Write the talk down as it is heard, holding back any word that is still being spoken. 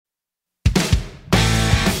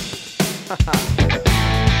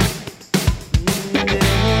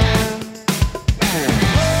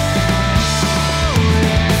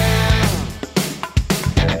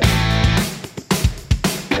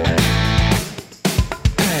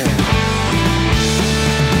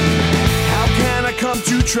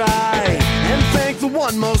To try and thank the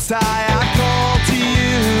one most high. I call to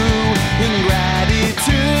you in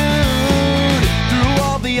gratitude. Through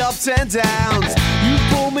all the ups and downs, you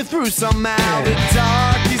pulled me through somehow. The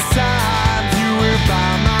darkest times, you were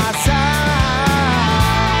by my side.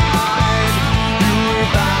 You were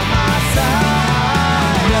by my side.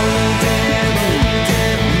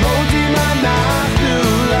 Modi manachnu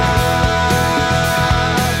love.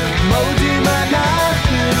 Modi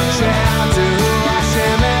manachnu shout to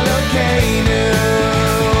Hashem Elokeinu.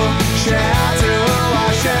 Shout to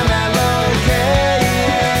Hashem Elokeinu.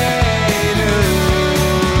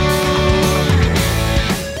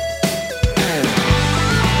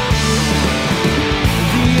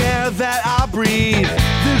 The air that I breathe,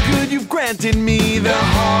 the good you've granted me, the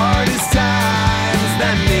hardest times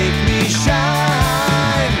that make me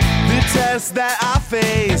shine, the tests that I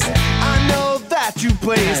face, I know that you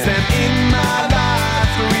placed them in my life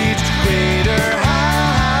to reach greater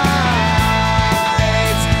heights,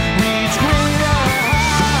 reach greater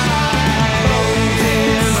heights.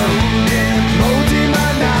 Modim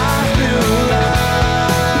anachnu love,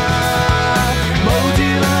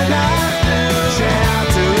 Modim anachnu shout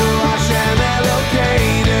to Hashem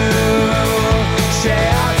Elokeinu,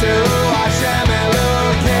 shout to Hashem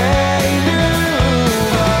Elokeinu.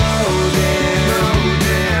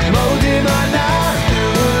 Modim anachnu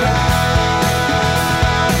love,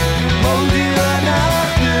 Modim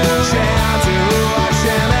anachnu shout to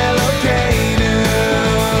Hashem Elokeinu,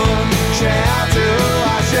 shout to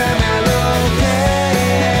Hashem Elokeinu.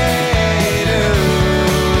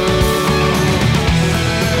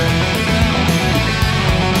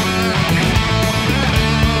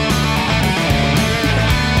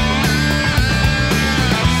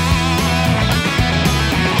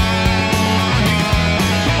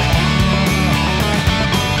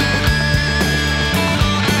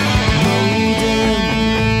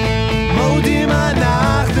 Modim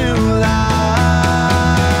anachnu love,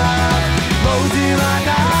 Modim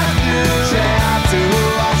anachnu shout to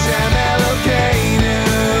Hashem Elokeinu,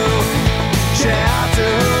 shout to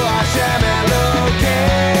Hashem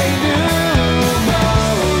Elokeinu.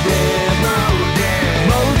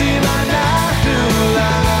 Modim anachnu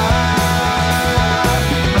love,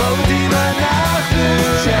 Modim anachnu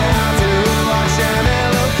shout to Hashem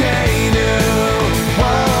Elokeinu.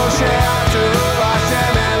 Whoa, shout to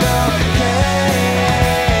Hashem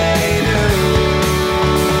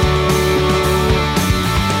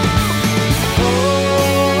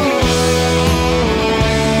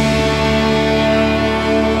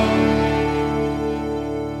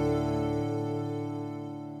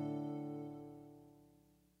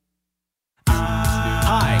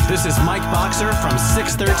Hi, this is Mike Boxer from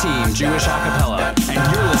 613 Jewish Acapella,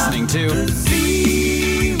 and you're listening to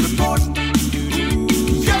Z Report.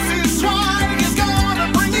 Yes, it's right. He's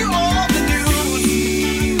gonna bring you all the news.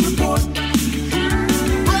 Z Report.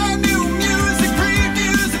 Brand new music,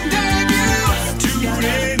 previews, and debuts. Tune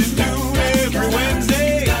in and tune every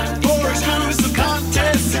Wednesday for exclusive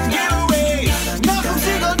contests and giveaways.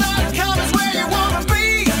 NachumSegal.com is where you wanna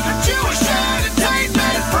be. Jewish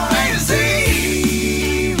entertainment from A to Z.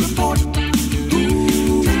 Report.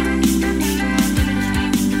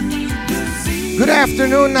 Good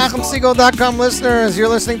afternoon, NachumSegal.com listeners. You're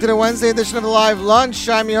listening to the Wednesday edition of the Live Lunch.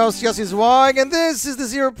 I'm your host, Yossi Zweig, and this is the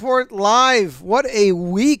Z Report Live. What a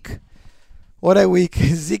week. What a week.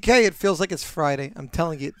 ZK, it feels like it's Friday. I'm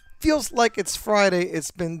telling you, it feels like it's Friday. It's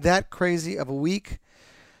been that crazy of a week.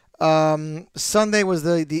 Sunday was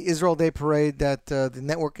the Israel Day Parade that the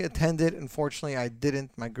network attended. Unfortunately, I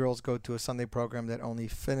didn't. My girls go to a Sunday program that only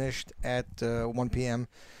finished at 1 p.m.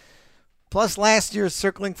 Plus, last year,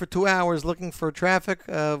 circling for 2 hours looking for traffic,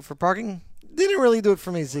 for parking, didn't really do it for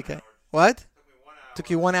me, ZK. What? Took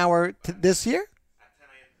you 1 hour this year?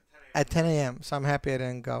 At 10 a.m., so I'm happy I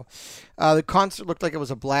didn't go. The concert looked like it was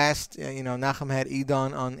a blast. Nachum had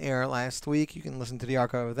Edon on air last week. You can listen to the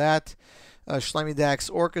archive of that. Shlomi Dax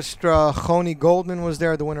Orchestra. Choni Goldman was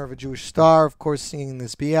there, the winner of a Jewish Star, of course, singing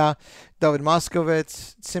this Bia. David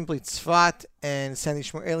Moskovitz, Simply Tzfat, and Sandy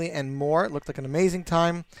Shmueli, and more. It looked like an amazing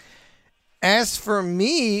time. As for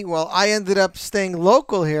me, well, I ended up staying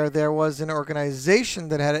local here. There was an organization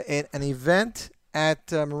that had an event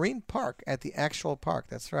at Marine Park, at the actual park,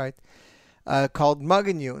 that's right, called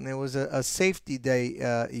Muggin' You, and it was a safety day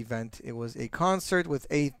event. It was a concert with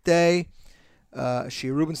Eighth Day.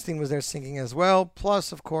 Shia Rubinstein was there singing as well.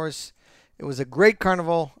 Plus, of course, It was a great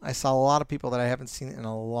carnival. I saw a lot of people that I haven't seen in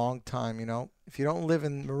a long time. You know, if you don't live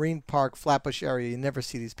in Marine Park, Flatbush area, you never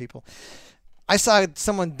see these people. I saw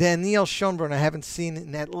someone, Danielle Schoenbrunn, I haven't seen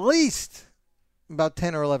in at least about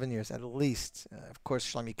 10 or 11 years, at least. Of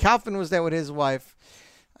course, Shlomi Kaufman was there with his wife.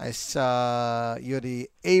 I saw Yudi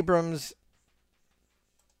Abrams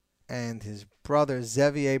and his brother,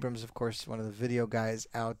 Zevi Abrams, of course, one of the video guys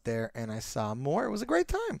out there. And I saw more. It was a great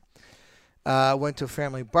time. Went to a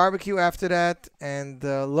family barbecue after that. And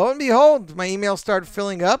lo and behold, my email started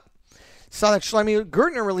filling up. Saw that Shlomi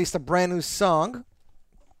Gertner released a brand new song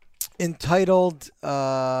entitled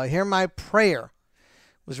Hear My Prayer.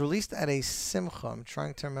 Was released at a simcha. I'm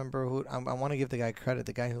trying to remember who. I want to give the guy credit,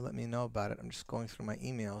 the guy who let me know about it. I'm just going through my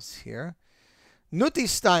emails here. Nuti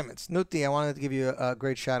Steinmetz. Nuti, I wanted to give you a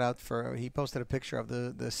great shout out for. He posted a picture of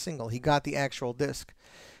the single. He got the actual disc,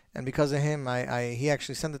 and because of him, he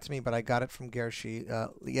actually sent it to me, but I got it from Gershi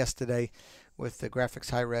yesterday with the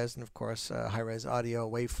graphics high res and of course high res audio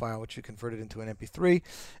WAV file, which you converted into an MP3.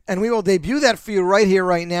 And we will debut that for you right here,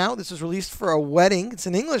 right now. This was released for a wedding. It's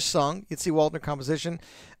an English song. Yitzi Waldner composition.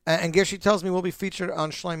 And Gershi tells me we'll be featured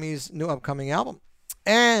on Shlomi's new upcoming album.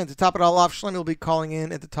 And to top it all off, Shlomi will be calling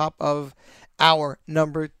in at the top of hour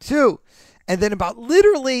number 2. And then about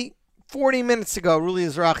literally 40 minutes ago, Ruli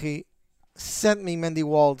Ezrachi sent me Mendy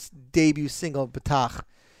Wald's debut single, Betach.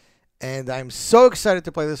 And I'm so excited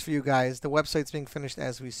to play this for you guys. The website's being finished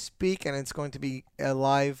as we speak, and it's going to be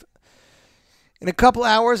live in a couple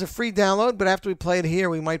hours, a free download. But after we play it here,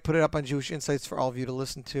 we might put it up on Jewish Insights for all of you to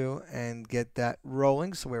listen to and get that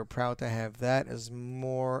rolling. So we're proud to have that as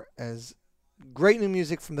more as great new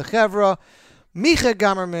music from the Chevra, Micha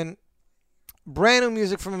Gamerman, brand new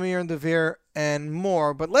music from Amir and Devere, and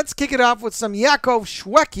more. But let's kick it off with some Yaakov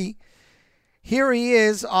Shweki. Here he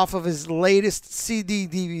is off of his latest CD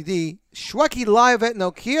DVD, Shweki Live at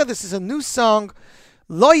Nokia. This is a new song,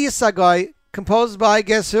 Lo Yisagai, composed by,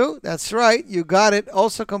 guess who? That's right, you got it.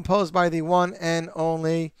 Also composed by the one and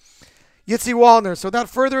only Yitzi Waldner. So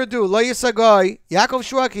without further ado, Lo Yisagai, Yaakov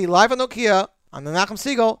Shweki, Live at Nokia on the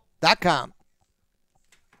NachumSegal.com.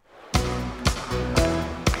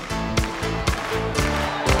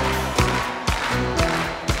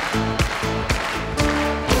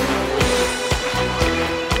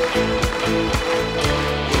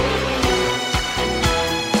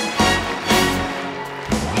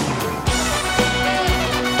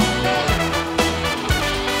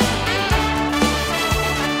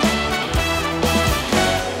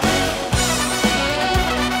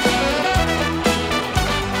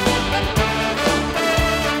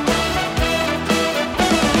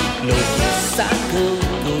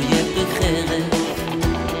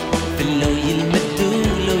 ולא ילמדו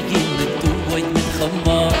את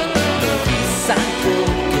מלחמה לא יסעקו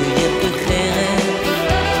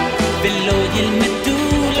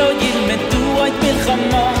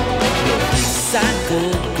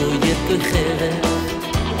את חרב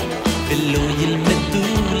ולא ילמדו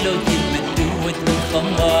את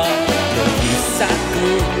מלחמה לא יסעקו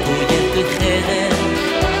ילדו חרב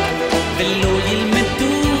לא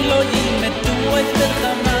ילמדו את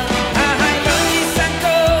מלחמה לא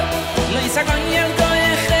יסעקו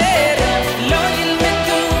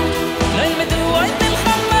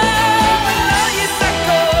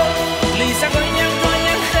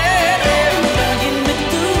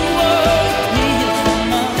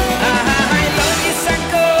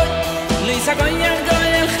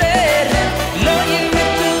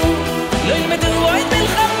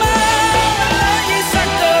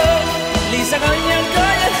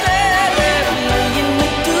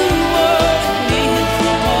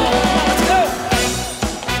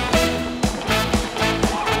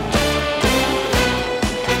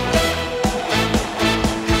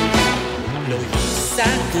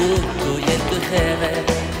ילדו חרב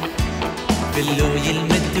לא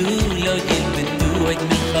ילמדו ולא ילמדו את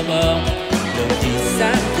מלחמה לא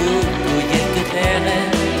יסעקו ילדו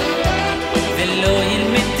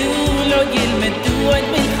חרב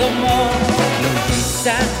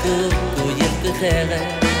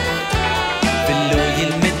ולא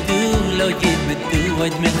ילמדו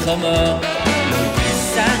את מלחמה לא יסעקו ילדו חרב ולא ילמדו את מלחמה לא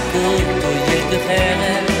יסעקו ילדו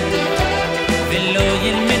חרב ולא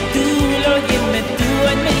ילמדו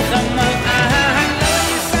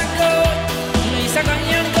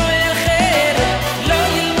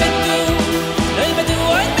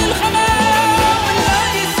את מלחמה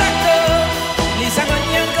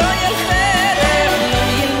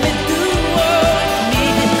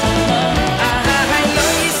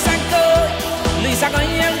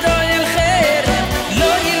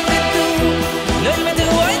לא ילמדו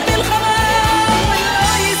את מלחמה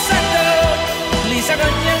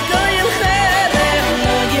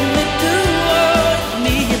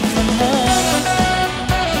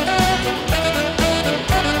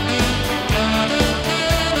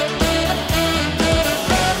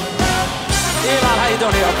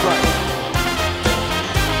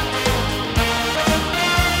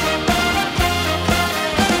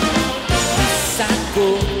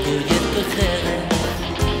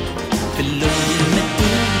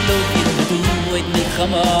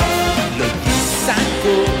מלחמה לא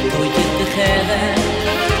יסעקו, לא יתחרם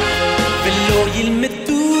ולא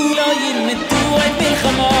ילמדו את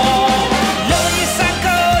מלחמה לא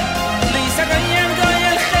יסעקו, לא יסעקו ינגוי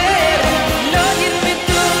אל חרם לא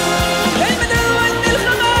ילמדו את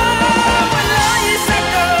מלחמה ולא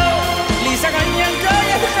יסעקו, לא יסעקו ינגוי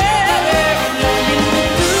אל חרם לא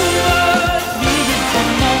ילמדו את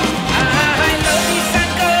מלחמה לא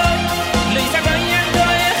יסעקו, לא יסעקו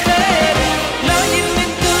ינגוי אל חרם לא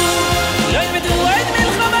ילמדו את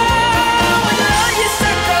מלחמה ולא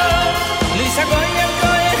יסעקו, לא יסעקו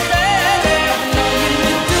ינגוי אל חרם לא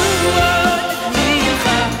ילמדו את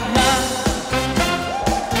מלחמה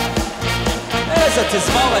איזה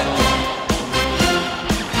תזמורת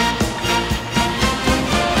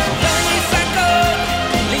לא יסעקו,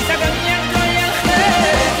 לא יסעקו ינגוי אל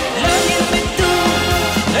חרם לא ילמדו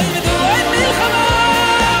את מלחמה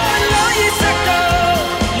ולא יסעקו,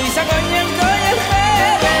 לא יסעקו ינגוי אל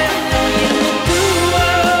חרם לא ילמדו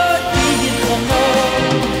את מלחמה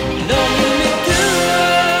לא ילמדו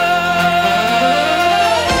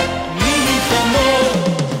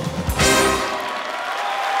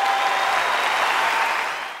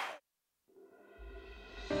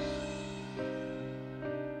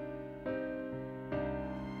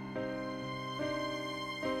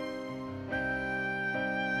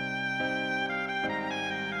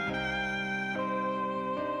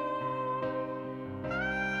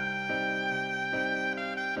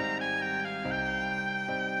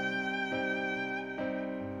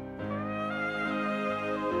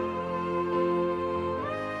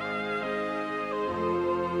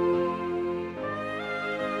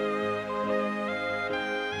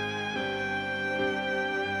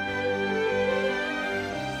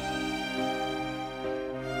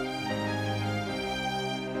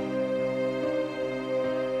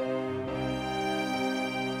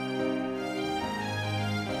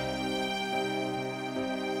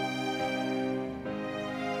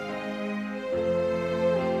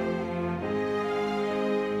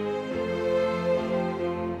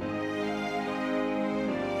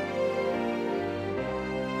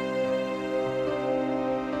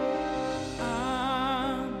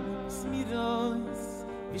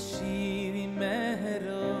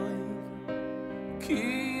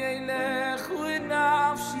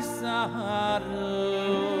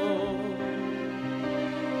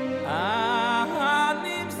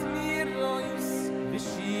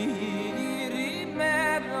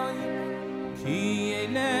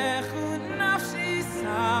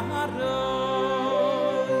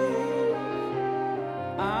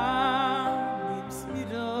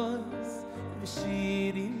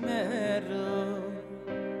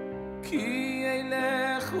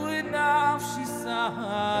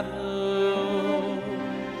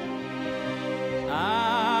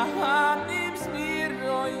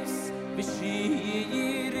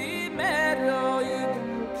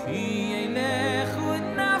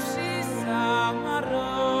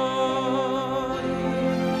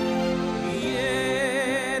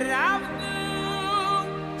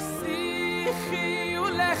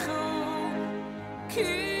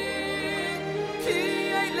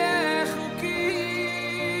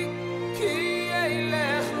כי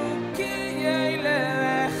אילך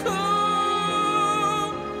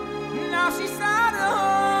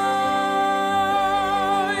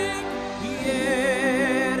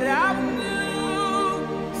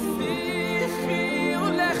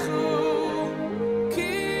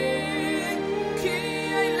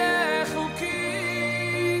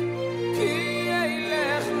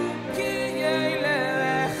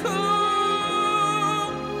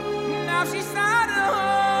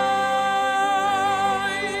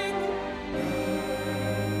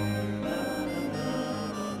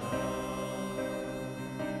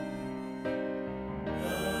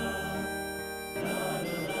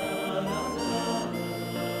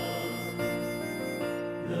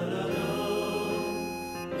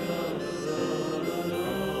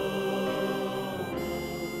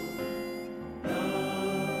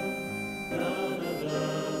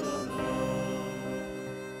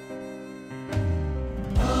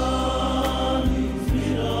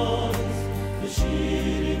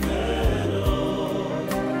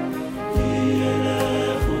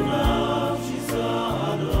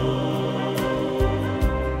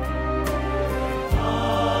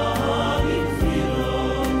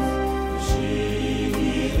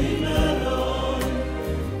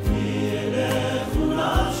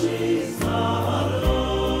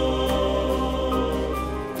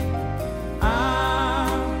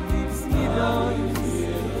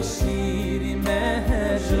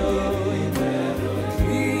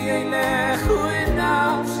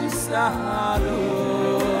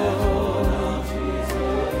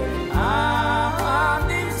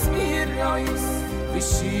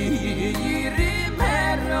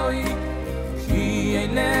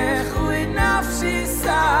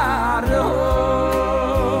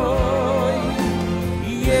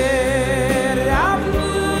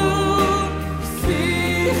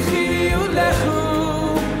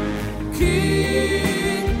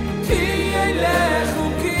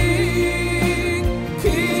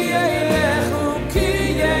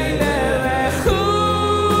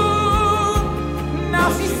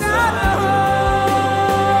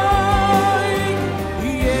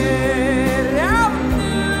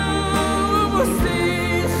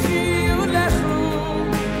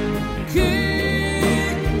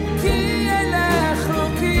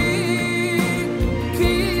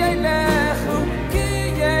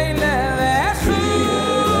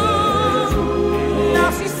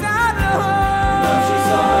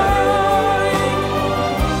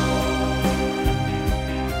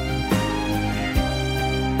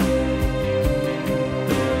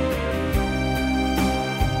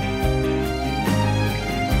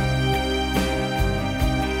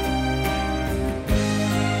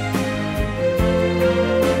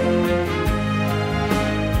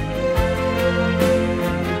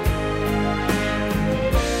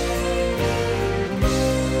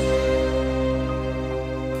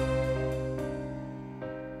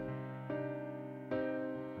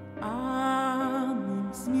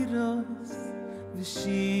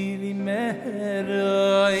ושירי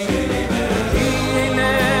מרוי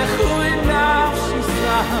ילך ונפשי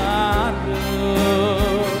סערו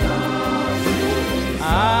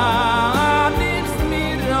אדיס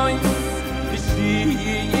מירוי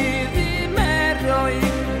ושירי מרוי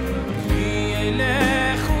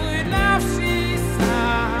ילך ונפשי סערו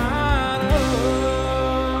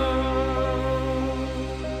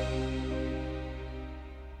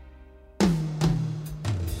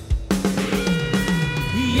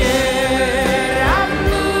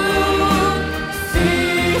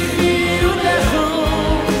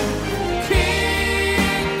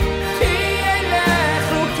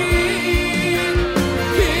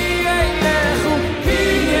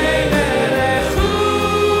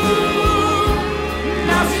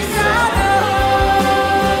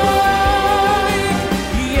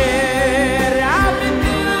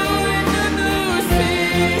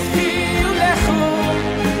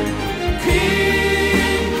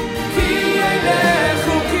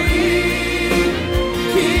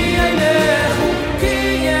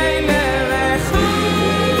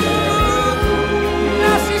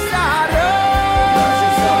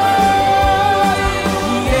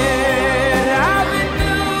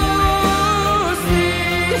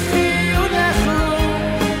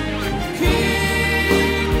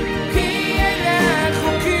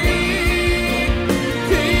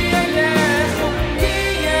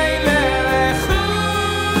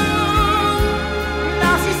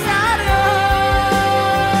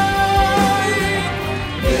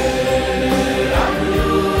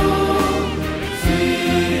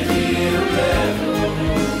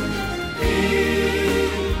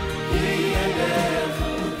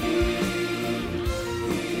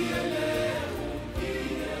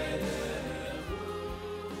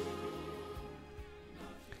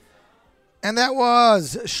And that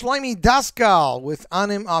was Shlomi Daskal with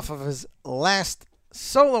Anim off of his last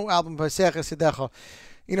solo album, Pasecha Sidecha.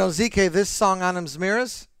 You know, ZK, this song, Anim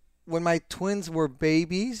Zmiras, when my twins were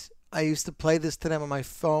babies, I used to play this to them on my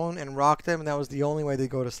phone and rock them, and that was the only way they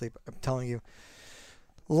go to sleep. I'm telling you.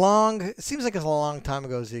 It seems like it's a long time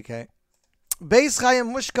ago, ZK. Beis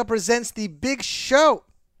Chaim Mushka presents The Big Show,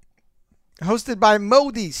 hosted by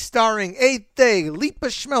Modi, starring 8th Day, Lipa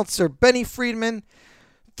Schmelzer, Benny Friedman,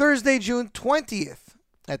 Thursday, June 20th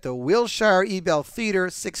at the Wilshire Ebell Theater,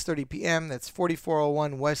 6:30 p.m. That's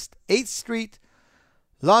 4401 West 8th Street,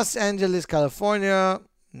 Los Angeles, California,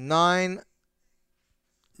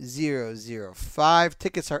 9005.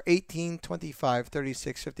 Tickets are 18, 25,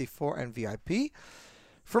 36, 54, and VIP.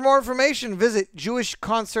 For more information, visit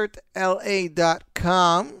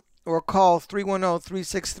jewishconcertla.com or call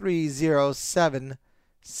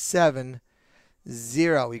 310-363-0770.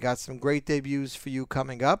 We got some great debuts for you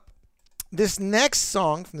coming up. This next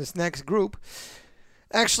song from this next group,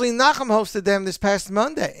 actually Nachum hosted them this past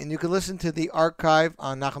Monday, and you can listen to the archive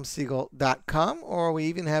on nachumsegal.com, or we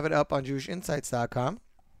even have it up on jewishinsights.com.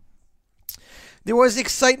 There was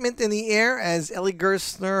excitement in the air as Eli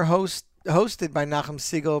Gerstner, hosted by Nachum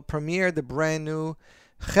Segal, premiered the brand new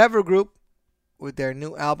Chevra group with their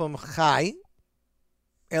new album Chai.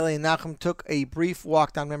 Eli and Nachum took a brief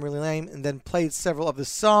walk down memory lane and then played several of the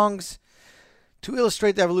songs to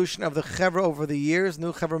illustrate the evolution of the Chevra over the years.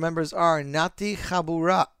 New Chevra members are Nati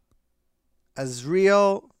Chabura,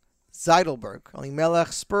 Azriel Zeidelberg,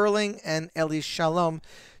 Elimelech Sperling, and Eli Shalom,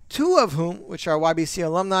 two of whom, which are YBC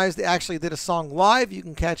alumni, they actually did a song live. You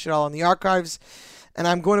can catch it all in the archives. And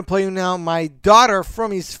I'm going to play you now my daughter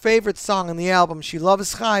Frumi's favorite song on the album. She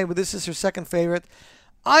loves Chai, but this is her second favorite,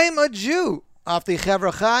 I Am a Jew, off the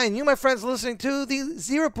Chevra Chai. And you, my friends, are listening to the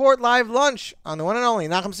Z Report Live Lunch on the one and only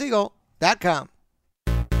NachumSegal.com.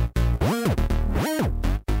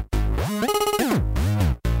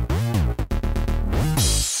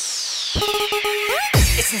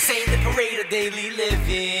 It's insane, the parade of daily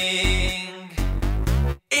living.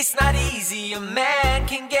 It's not easy, a man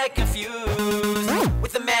can get confused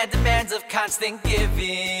with the mad demands of constant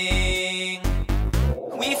giving.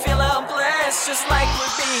 We feel blessed just like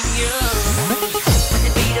we're being used. When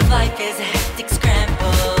the beat of life is a hectic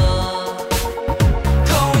scramble,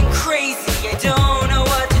 going crazy, I don't know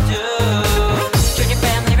what to do. Join your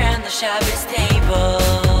family around the Shabbos table.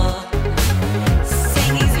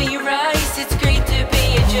 Singing's me rice, it's great to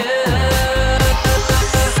be a Jew.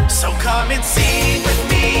 So come and sing with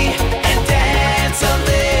me and dance a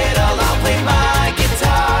little. I'll play my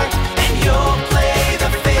guitar and you'll play the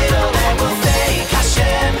fiddle, and we'll thank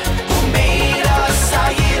Hashem who made us.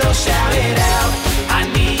 Shout it out,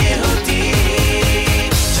 Ani Yehudi.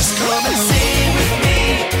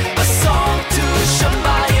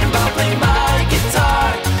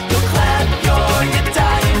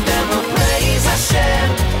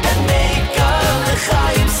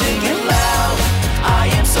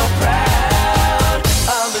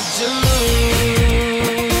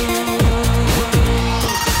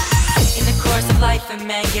 life a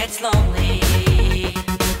man gets lonely.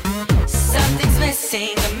 Something's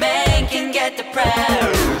missing, a man can get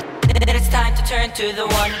depressed. Then it's time to turn to the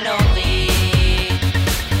one and only.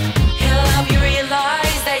 He'll help you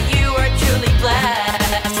realize that you are truly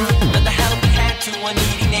blessed. Lend a helping hand to a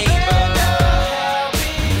needy neighbor.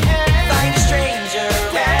 Find a stranger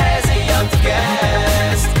as a young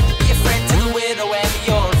guest. Be a friend to the widow and the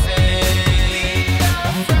orphan.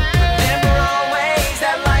 Remember always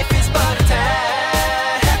that life is but a test.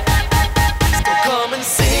 So come and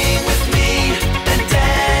sing with me and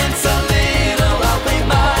dance a little. I'll play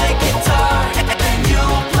my guitar and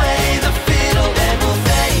you'll play the fiddle. And we'll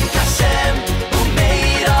thank Hashem who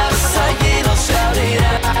made us. I'll shout it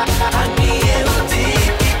out. Ani Yehudi.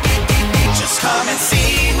 Just come and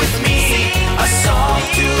sing with me a song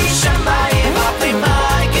to Shamayim. I'll play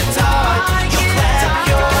my guitar. You'll clap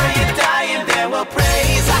your yadayim. Then we'll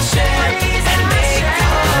praise Hashem and make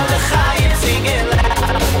all the chayim. Sing it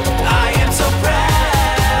loud. I am so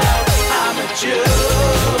proud. I'm a Jew.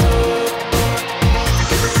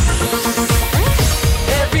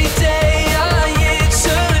 Every day I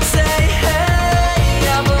should say, hey,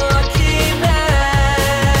 I'm a lucky man.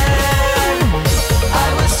 I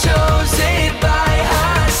was chosen by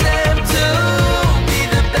Hashem to be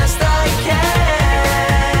the best I can.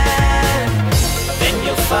 Then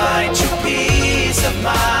you'll find your peace of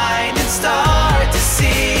mind and start to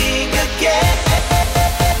sing again.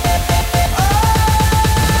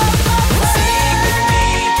 Sing with me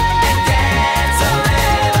and dance a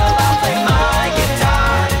little. I'll play my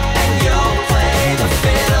guitar and you'll play the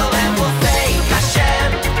fiddle. And we'll thank Hashem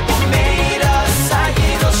who made us.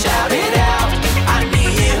 I'll shout it out. Ani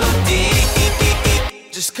Yehudi.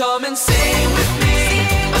 Just come and sing with me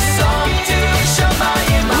a song to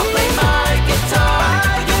Shamayim. I'll play my guitar.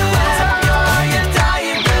 You clap your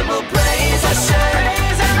yadayim. Then we'll praise Hashem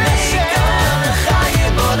and make all the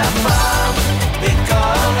chayim on our farm.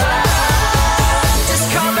 Just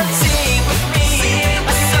come and sing with me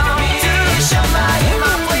a song to Shamayim.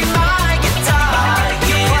 I'll play my guitar.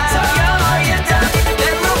 You clap your yadayim.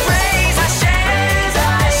 Then we'll praise Hashem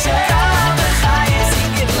and make all the chayim.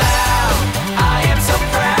 Sing it loud. I am so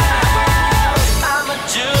proud. I'm a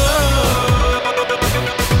Jew.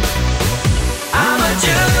 I'm a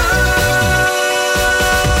Jew.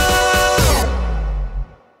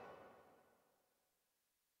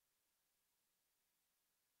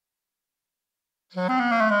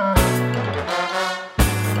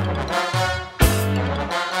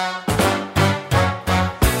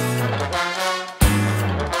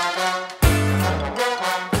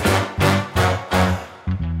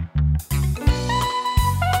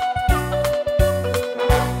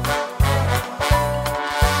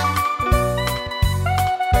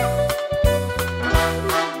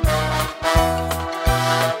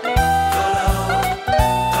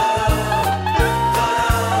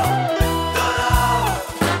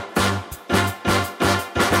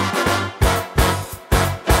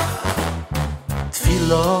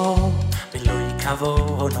 תפילו, בלוי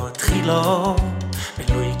כוונו תחילו,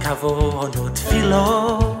 בלוי כוונו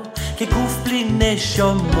תפילו, כגוף בלי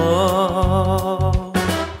נשומו.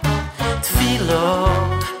 תפילו,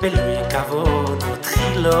 בלוי כוונו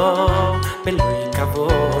תחילו, בלוי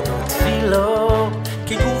כוונו תפילו,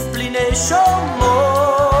 כגוף בלי נשומו.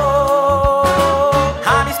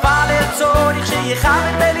 המספלל צורך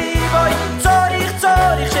שיכוון בליבוי, צורך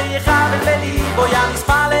שיכוון בליבוי.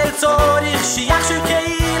 המספלל צורך שיחשוב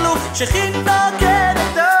כאילו שכינו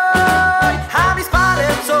כנדוי.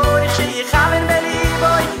 המספלל צורך שיכוון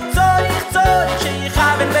בליבוי, צורך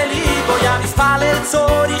שיכוון בליבוי. המספלל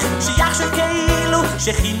צורך שיחשוב כאילו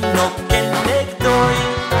שכינו כנגדוי.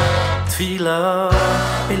 תפילה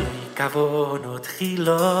בלוי כוונו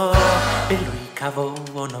תחילו, בלוי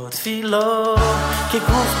כוונו תפילו,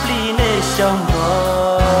 כגוף בלי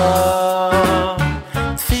נשומו.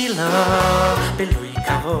 תפילה בלוי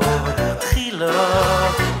כוונו תחילו,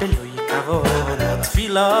 בלוי כוונו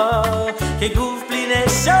תפילו, כגוף בלי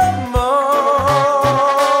נשומו.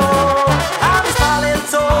 המספלל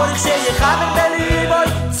צורך שיכוון בליבוי,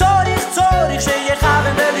 צורך שיכוון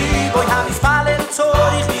בליבוי. המספלל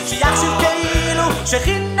צורך שיחשוב כאילו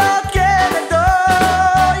שכינו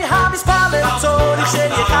כנדוי. המספלל צורך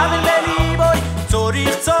שיכוון בליבוי,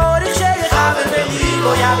 צורך שיכוון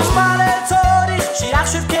בליבוי. המספלל צורך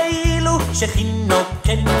שיחשוב כאילו שכינו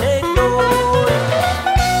כנדוי.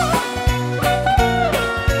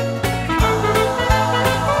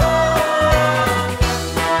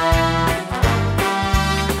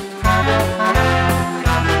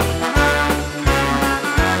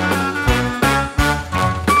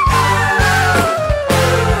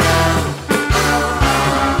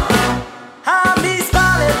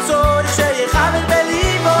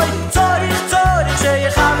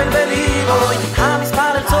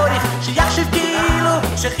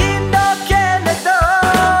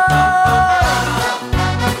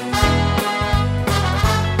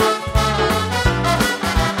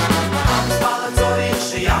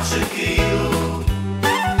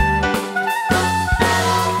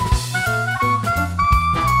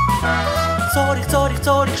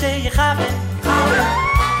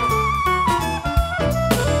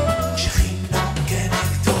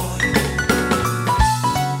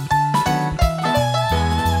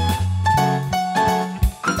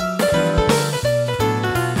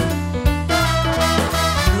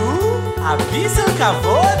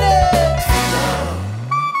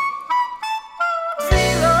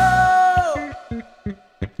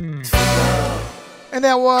 And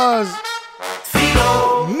that was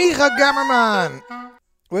Micha Gamerman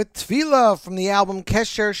with Tefillah from the album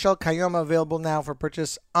Kesher Shel Kayom, available now for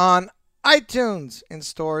purchase on iTunes, in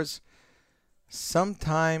stores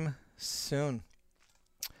sometime soon.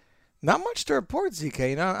 Not much to report, ZK.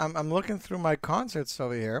 You know, I'm looking through my concerts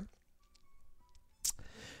over here.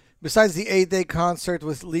 Besides the 8-day concert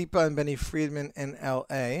with Lipa and Benny Friedman in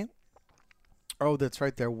L.A. Oh, that's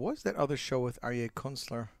right. There was that other show with Aryeh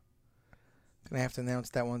Kunstler. Gonna have to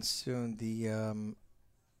announce that one soon. The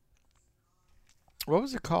what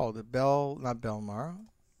was it called? The Bell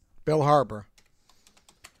Harbor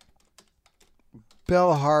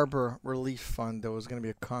Relief Fund. There was gonna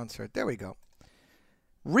be a concert. There we go.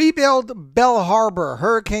 Rebuild Bell Harbor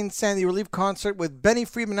Hurricane Sandy Relief Concert with Benny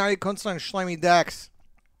Friedman, Aryeh Kunstler, and Shlomi Dax.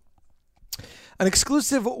 An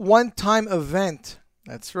exclusive one-time event.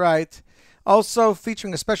 That's right. Also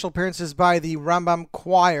featuring a special appearances by the Rambam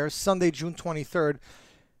Choir, Sunday, June 23rd.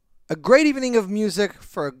 A great evening of music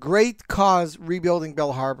for a great cause, rebuilding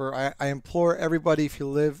Bell Harbor. I implore everybody, if you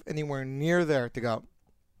live anywhere near there, to go.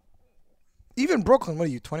 Even Brooklyn, what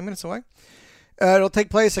are you, 20 minutes away? It'll take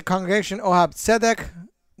place at Congregation Ohab Tzedek,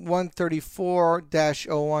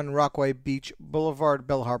 134-01 Rockaway Beach Boulevard,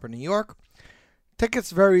 Bell Harbor, New York. Tickets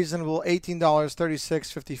very reasonable, $18,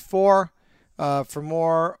 $36.54. For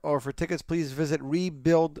more or for tickets, please visit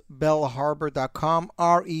rebuildbellharbor.com,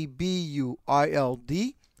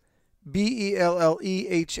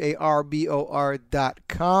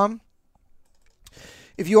 RebuildBellHarbor.com.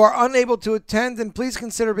 If you are unable to attend, then please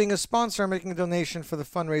consider being a sponsor and making a donation for the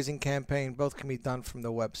fundraising campaign. Both can be done from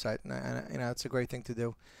the website, and you know, it's a great thing to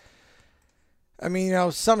do. I mean, you know,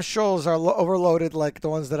 some shows are overloaded, like the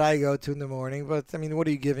ones that I go to in the morning. But, I mean, what are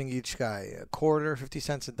you giving each guy? A quarter, 50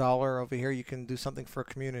 cents, $1? Over here, you can do something for a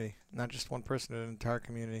community. Not just one person, an entire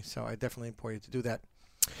community. So I definitely implore you to do that.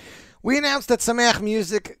 We announced that Sameach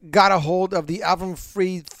Music got a hold of the Avram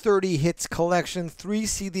Fried 30 Hits collection. 3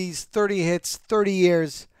 CDs, 30 hits, 30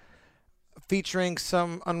 years, featuring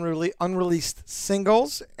some unreleased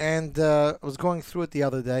singles. And I was going through it the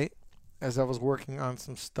other day as I was working on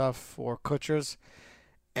some stuff for Kutcher's,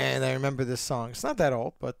 and I remember this song. It's not that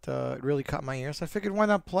old, but it really caught my ear, so I figured, why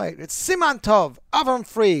not play it? It's Siman Tov, Avram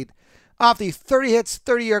Fried, off the 30 Hits,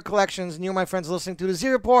 30-year collections, and you, my friends, are listening to the Z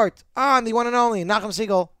Report on the one and only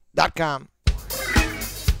NachumSiegel.com.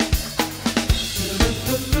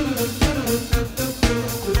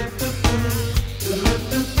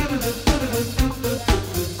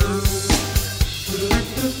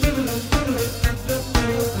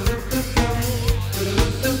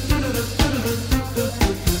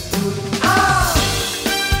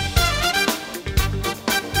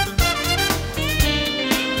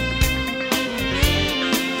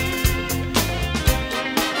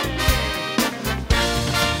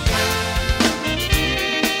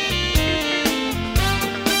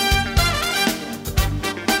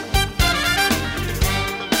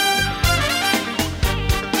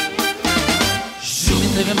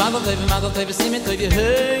 Mazel tov, simen tov,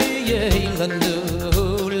 hey,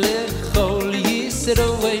 lanu, lechol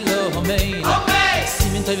Yisroel Omein.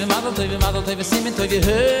 Simen tov, mazel tov, simen tov,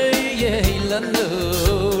 hey,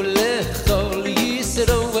 lanu, lechol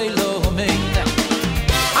Yisroel Omein.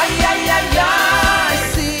 Ay, ay, ay, ay,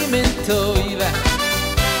 simen tov, ay,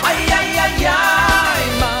 ay, ay, ay,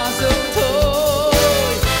 mazel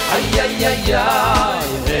tov, ay, ay, ay, ay,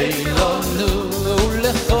 hey, lanu,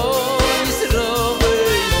 lechol.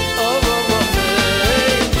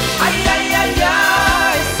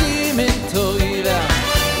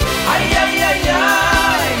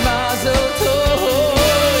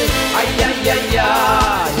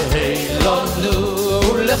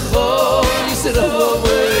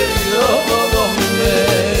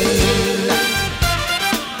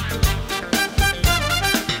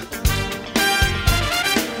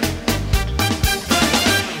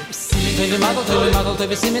 Mazel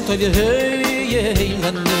tov, simen tov, hey,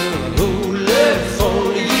 lanu,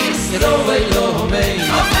 lechol Yisroel Omein.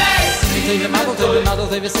 Mazel tov,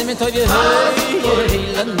 simen tov, hey, lanu,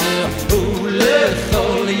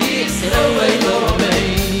 lechol Yisroel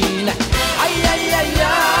Omein. Ay, ay, ay,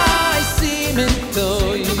 ay, simen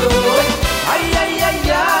tov, ay, ay,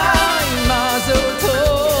 ay, ay, mazel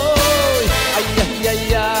tov, ay, ay,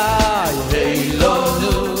 ay, ay, hey,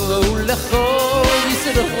 lanu, lechol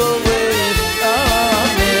Yisroel Omein.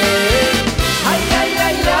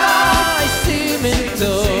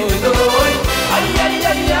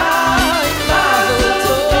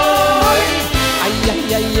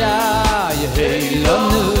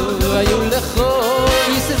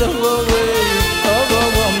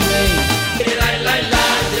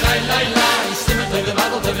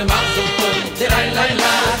 La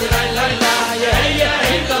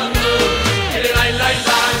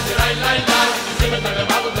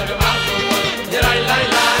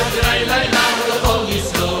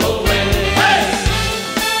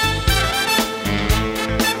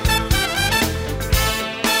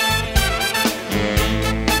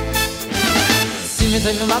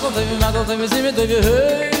mazel tov simmen tov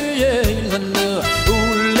hey lanu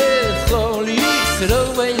ule chol yisro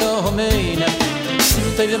velo meina mazel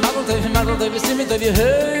tov simmen tov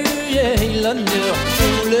hey lanu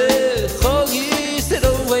ule chol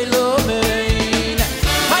yisro velo meina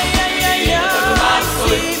ay ay ay ay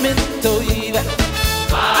simmen tov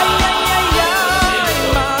ay ay ay ay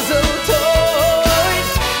mazel tov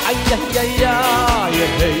ay ay ay ay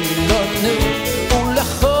hey lanu ule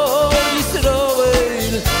chol yisro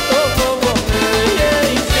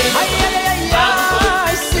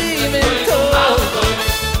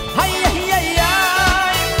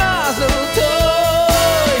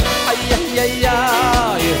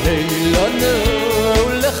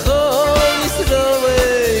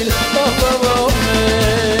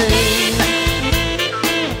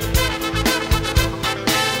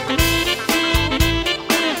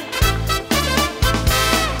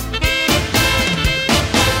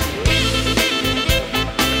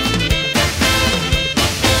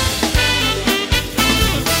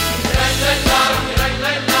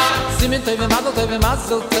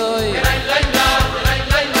mazel tov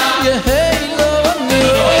yeah hey lo no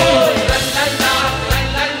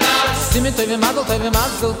simmen tov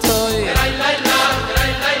mazel tov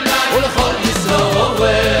ol khol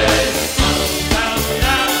yisroel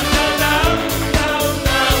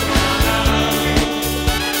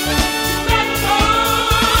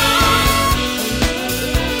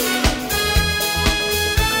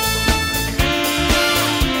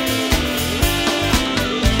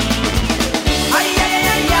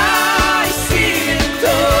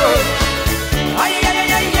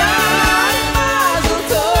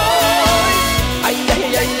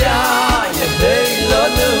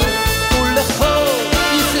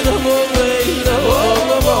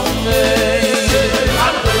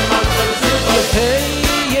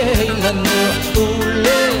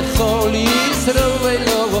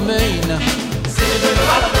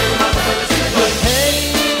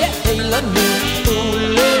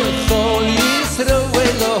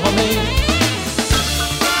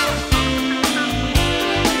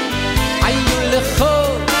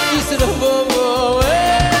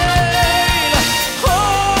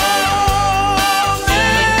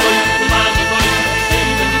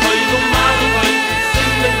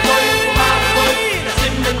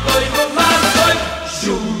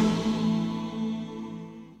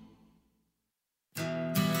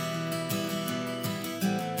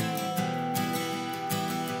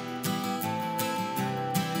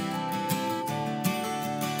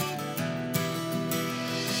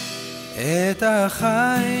את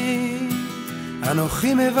החיים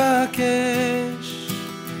אנוכי מבקש,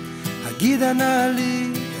 הגידה נא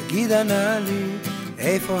לי,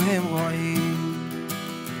 איפה הם רואים?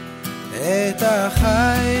 את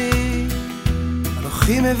החיים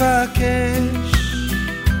אנוכי מבקש,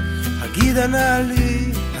 הגידה נא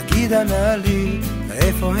לי,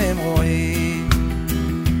 איפה הם רואים?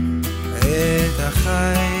 את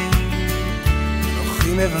החיים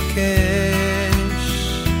אנוכי מבקש,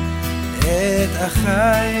 את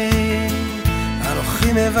החיים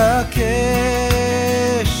אנוכי מבקש,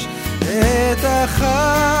 את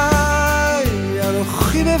החיים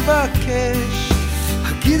אנוכי מבקש,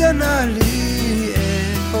 הגידה נא לי,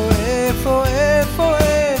 איפה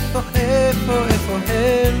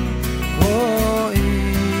הם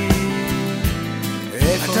רואים?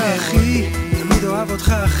 אתה אחי, תמיד אוהב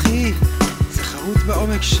אותך אחי, זה חרוט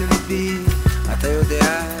בעומק של ליבי, אתה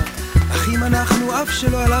יודע, אחים אנחנו, אף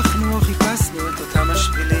שלא הלכנו או חיפשנו את אותם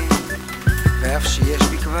השבילים, ואף שיש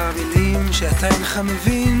בי כבר מילים שאתה אינך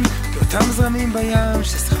מבין, כאותם זרמים בים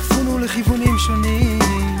שסחפונו לכיוונים שונים,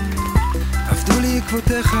 עבדו לי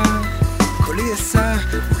עקבותיך, קולי אשא,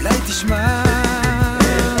 אולי תשמע. את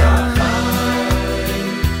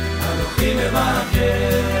החיים אנוכי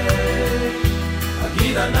מבקש,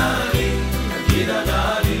 הגידה נא לי,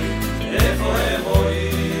 איפה הם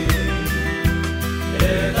רואים?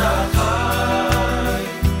 את החיים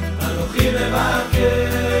אנוכי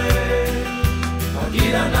מבקש,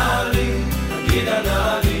 הגידה נא לי,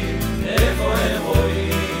 איפה הם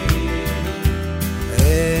רואים?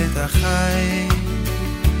 את החיים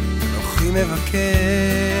אנוכי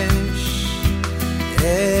מבקש,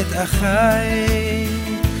 את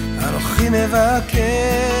החיים אנוכי מבקש,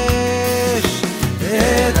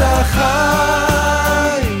 את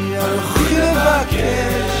החיים אנוכי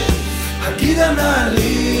מבקש, הגידה נא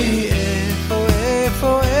לי,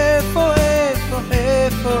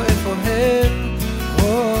 איפה הם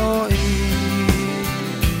רואים?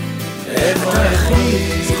 איפה אחי,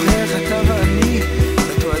 זוכר איך אתה ואני,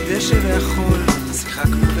 באותו הדשא והחול,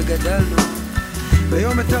 שיחקנו וגדלנו,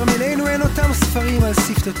 ביום בתרמילנו אין אותם ספרים על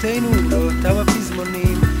שפתותינו, לא אותם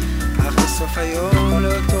הפזמונים, אך בסוף היום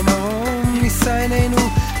לאותו מרום נישא עינינו,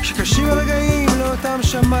 שקשים הרגעים לאותם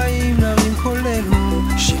שמיים נרים קולנו.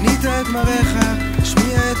 שינית את מראיך,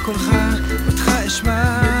 השמיע את קולך, אותך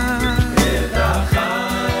אשמע. את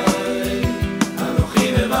החי,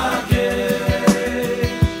 אנוכי מבקר,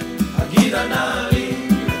 אגיד הנערים,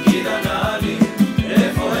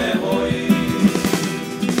 איפה הם רואים?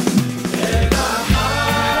 את החי,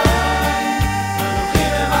 אנוכי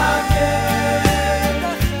מבקר,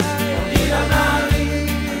 אגיד הנערים,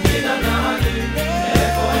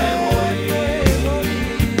 איפה הם רואים?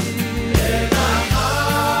 את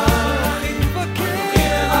החי, אנוכי מבקר,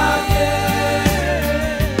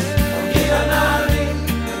 אגיד הנערים,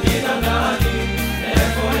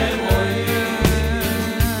 איפה הם רואים?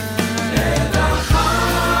 את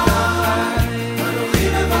החי, אנוכי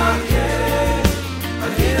מבקר,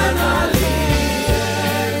 אגיד הנערים,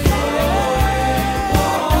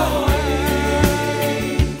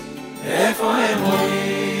 איפה הם רואים?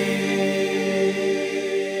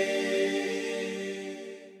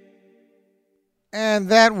 And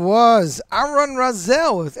that was Aaron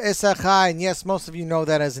Razel with Esachai. And yes, most of you know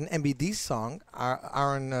that as an MBD song.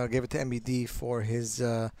 Aaron gave it to MBD for his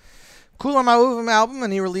Kulam Auvim album,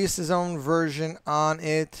 and he released his own version on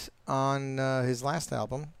it on his last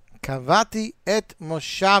album, Kavati et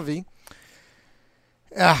Moshavi.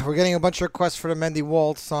 We're getting a bunch of requests for the Mendy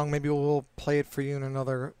Waltz song. Maybe we'll play it for you in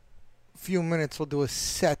another few minutes. We'll do a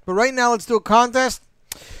set. But right now, let's do a contest.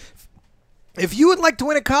 If you would like to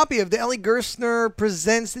win a copy of the Eli Gerstner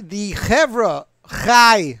Presents the Chevra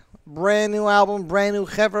Chai, brand new album, brand new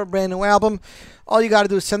Chevra, brand new album, all you got to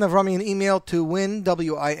do is send Avrami an email to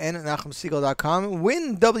win@nachumsegal.com.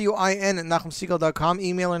 win@nachumsegal.com.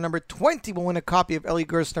 Emailer number 20 will win a copy of Eli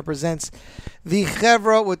Gerstner Presents the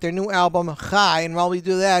Chevra with their new album Chai. And while we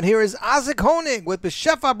do that, here is Azik Honig with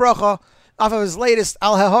B'Shefa Bracha off of his latest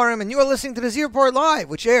Al Haharim, and you are listening to the Z Report Live,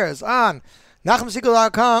 which airs on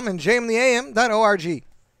NachumSegal.com and jmtheam.org.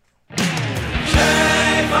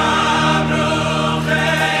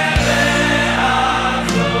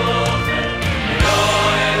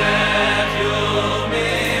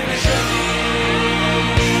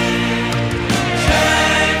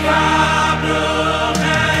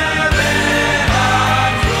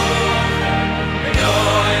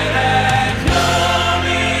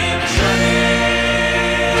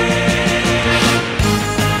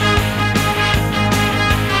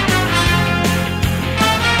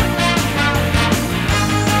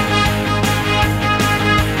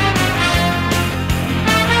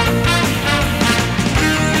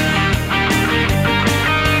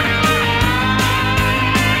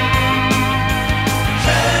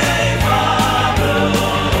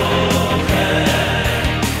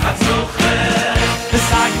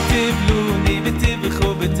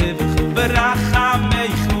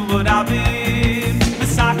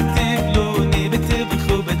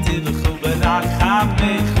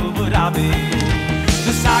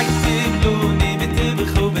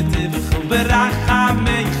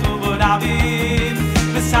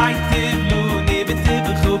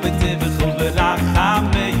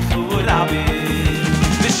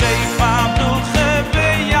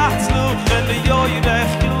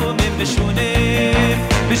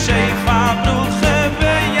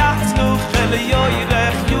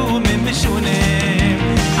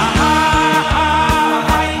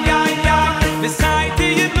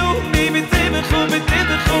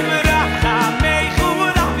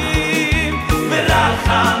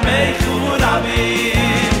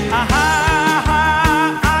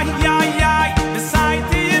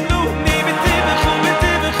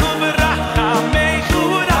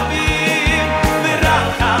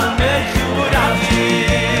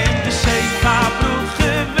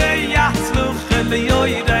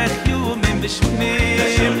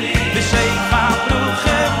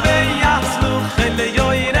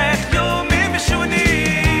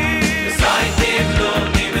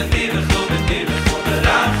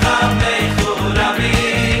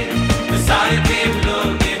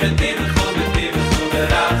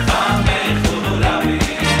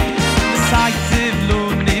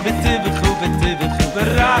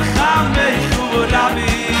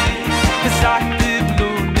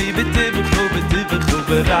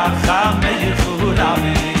 Racham Meichu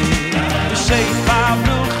Rabbi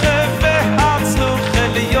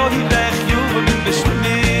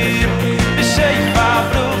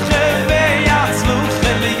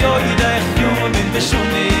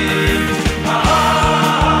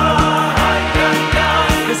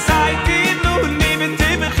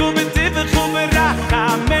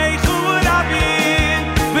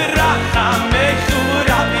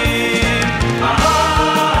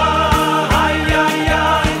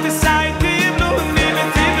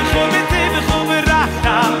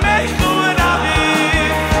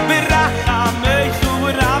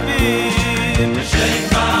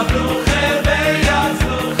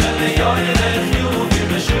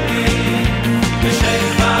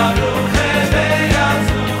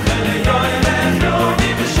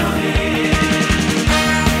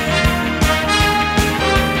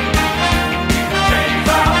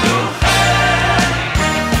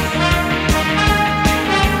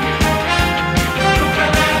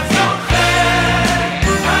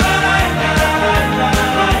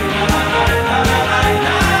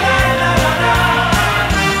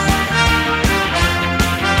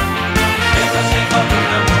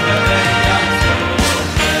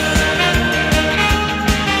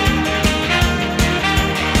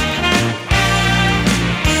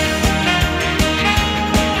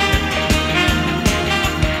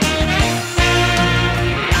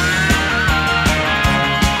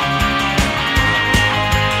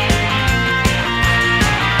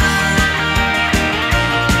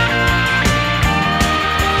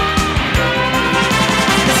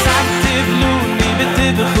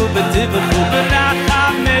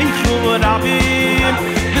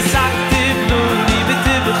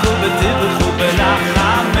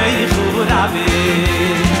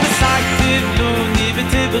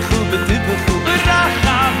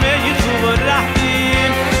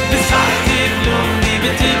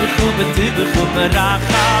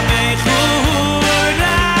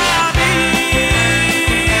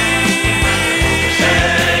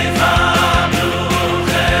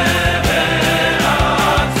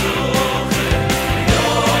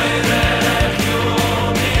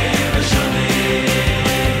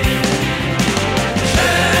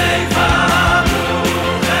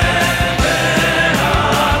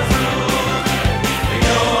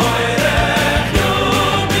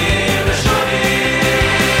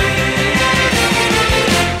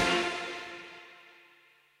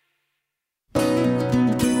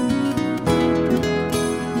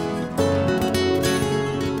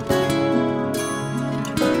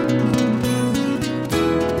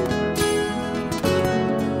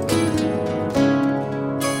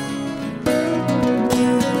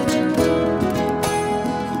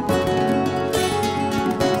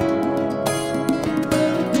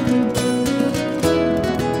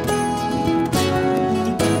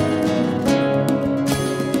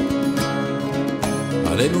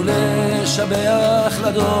עלינו לשבח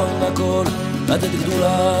לדון הכל, לתת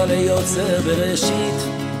גדולה ליוצר בראשית,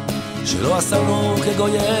 שלא עשנו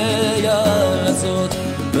כגויי הארצות,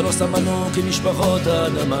 ולא שמנו כמשפחות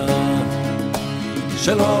האדמה,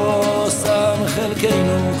 שלא שם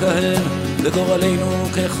חלקנו כהן, וגורלנו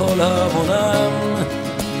ככל העוונם,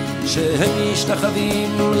 שהם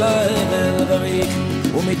משתחווים להבל בריק,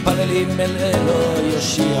 ומתפללים אל אלוהי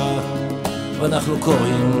יושיע. ואנחנו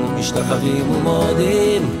קוראים, משתחווים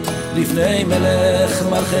ומודים לפני מלך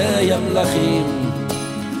מלכי המלכים.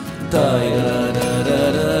 די די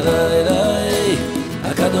די די די די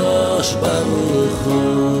הקדוש ברוך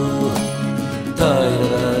הוא. די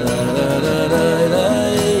די די די די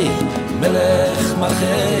די מלך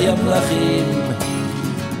מלכי המלכים.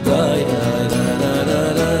 די די די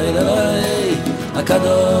די די די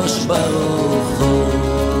הקדוש ברוך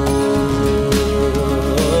הוא.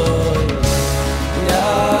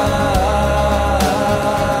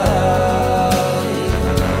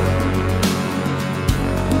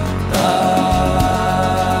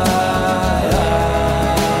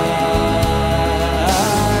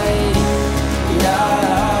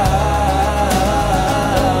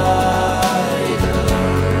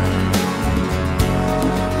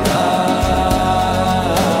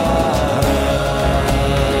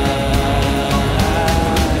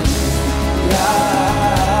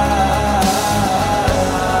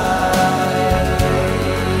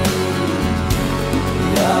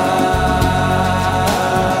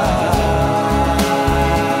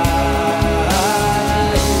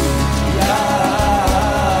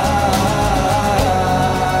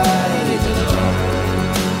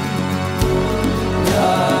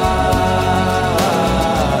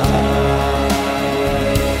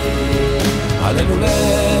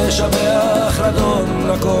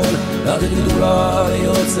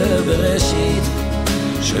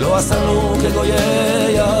 שלא עשנו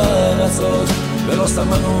כגויי הארצות, ולא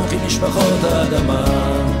שמנו כמשפחות האדמה,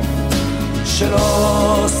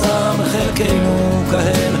 שלא שם חלקנו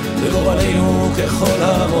כהן, וגורלנו ככל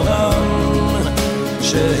העוונם,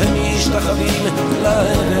 שהם משתחווים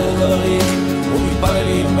להבל בריק,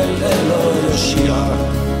 ומתפללים אל אלוהי יושיע.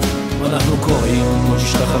 ואנחנו קוראים,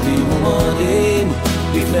 משתחווים ומודים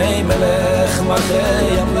לפני מלך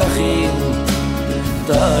מלכי המלכים.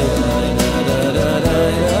 די די די די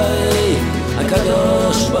די די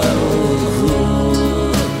הקדוש ברוך הוא.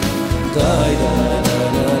 די די די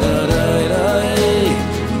די די די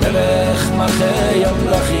מלך מלכי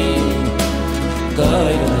המלכים. די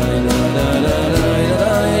די די די די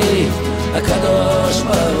די הקדוש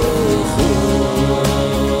ברוך הוא.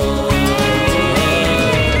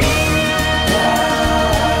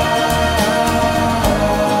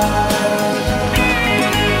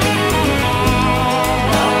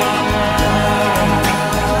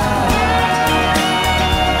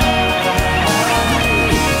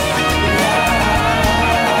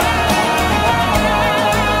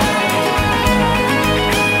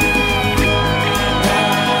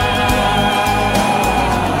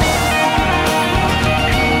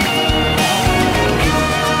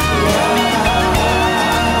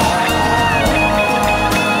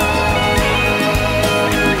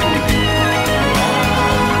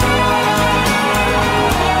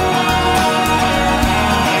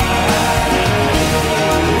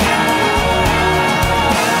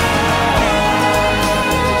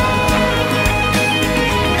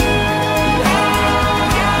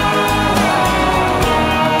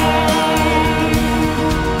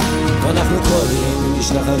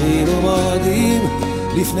 משתחווים ומודים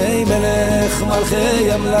לפני מלך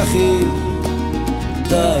מלכי המלכים.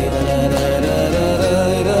 די די די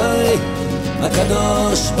די די די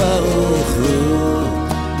הקדוש ברוך הוא.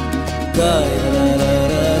 די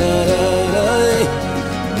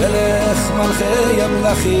מלך מלכי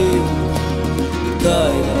המלכים,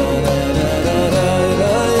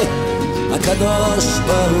 הקדוש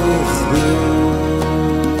ברוך הוא.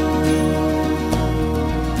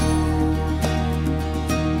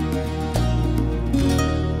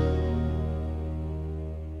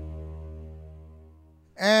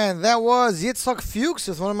 And that was Yitzhak Fuchs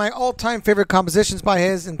with one of my all-time favorite compositions by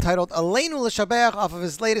his, entitled Aleinu L'Shabeach, off of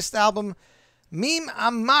his latest album, Mim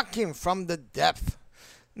Amakim, From the Depth.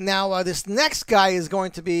 Now, this next guy is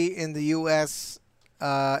going to be in the U.S.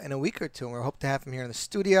 In a week or two, and we hope to have him here in the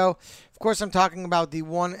studio. Of course, I'm talking about the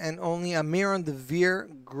one and only Amiron Devere,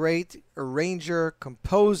 great arranger,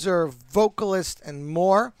 composer, vocalist, and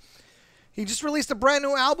more. He just released a brand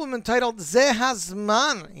new album entitled Zeh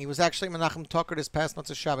Hazman. He was actually at Menachem Tucker this past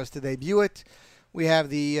Motzei Shabbos to debut it. We have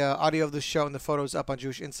the audio of the show and the photos up on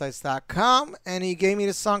JewishInsights.com, and he gave me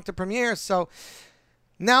the song to premiere. So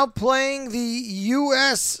now playing the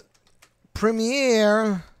U.S.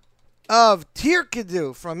 premiere of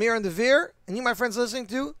Tirkedu from Amiron Devere, and you, my friends, listening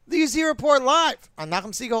to the UZ Report live on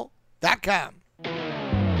NachumSegal.com.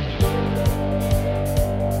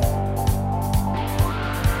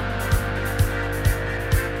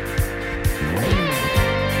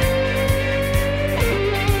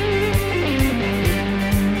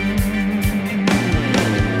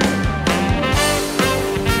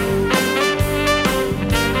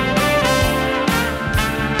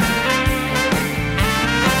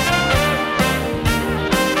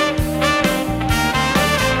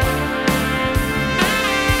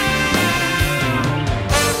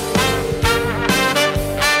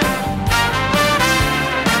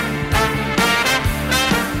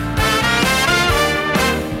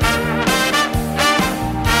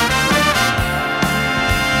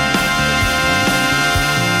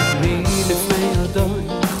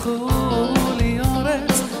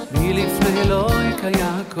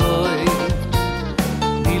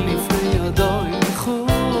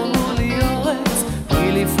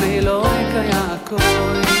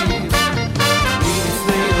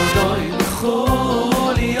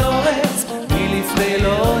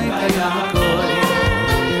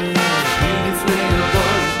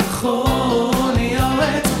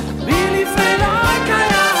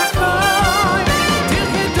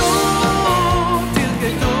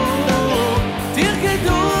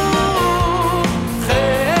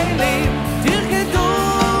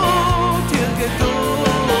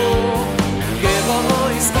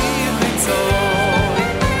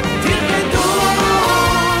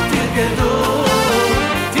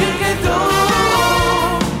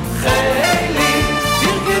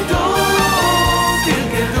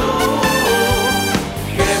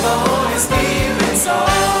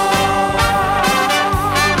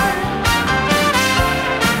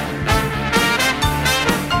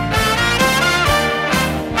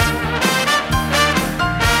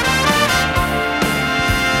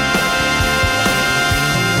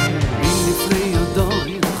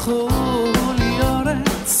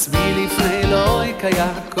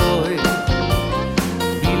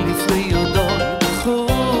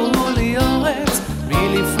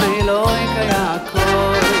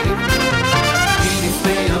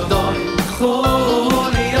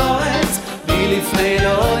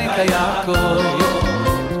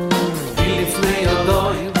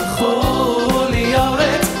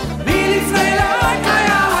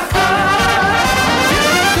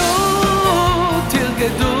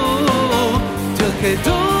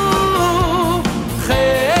 תרקדו,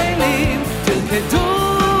 חיילים,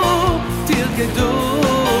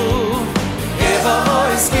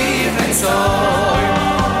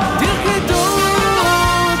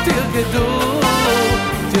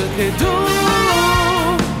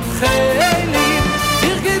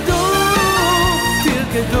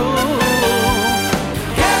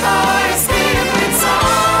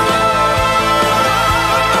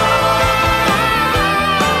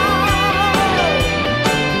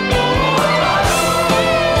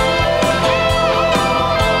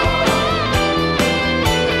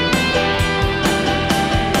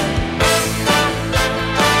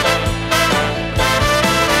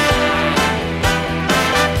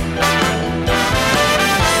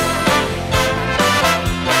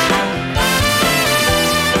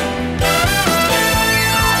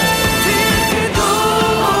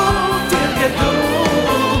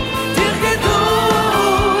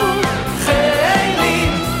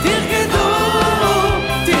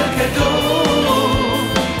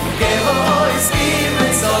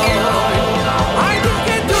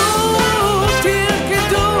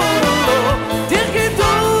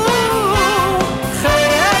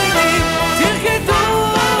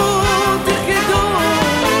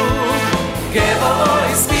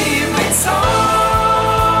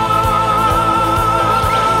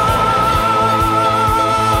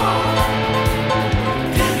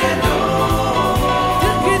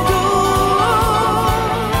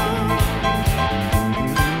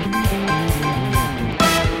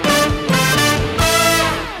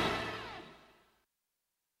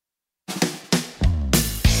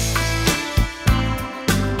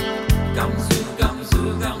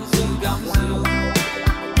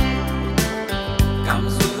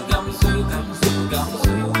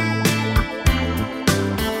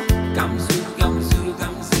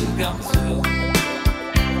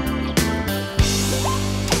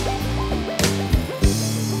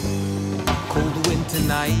 winter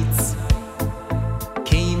nights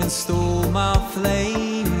came and stole my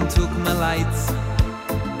flame, took my lights,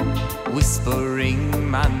 whispering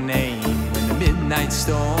my name in the midnight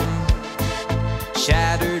storm,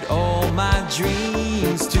 shattered all my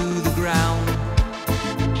dreams to the ground,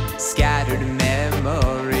 scattered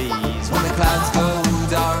memories when the clouds go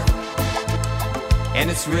dark and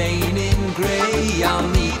it's raining gray. I'll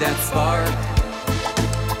need that spark,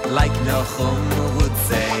 like Nahum would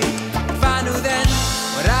say. If I knew then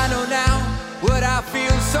what I know now, would I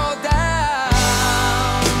feel so down?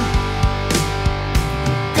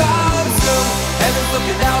 Gamzu, heaven's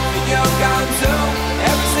looking out for you, Gamzu.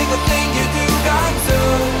 Every single thing you do, Gamzu.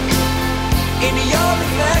 In your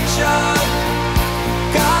reflection,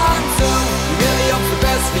 Gamzu. You really hope the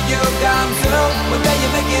best for you, Gamzu. One day you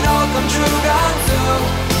make it all come true, Gamzu.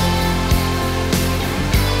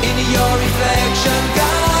 In your reflection,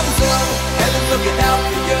 Gamzu. Heaven's looking out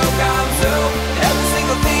for you, Gamzu. Every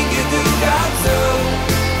single thing you do, Gamzu.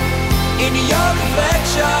 In your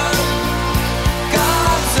reflection,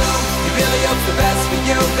 Gamzu. You really hope the best for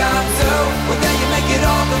you, Gamzu. One day you make it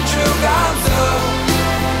all come true, Gamzu.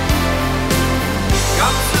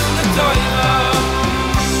 Gamzu the toilet.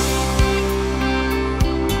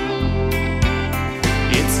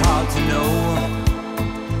 It's hard to know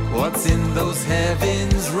what's in those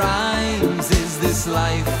heavens' rhymes. Is this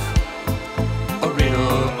life a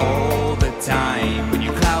riddle all the time? When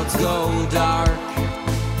your clouds go dark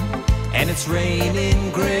and it's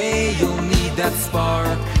raining gray, you'll need that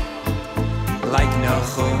spark, like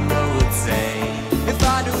Nahum would say. If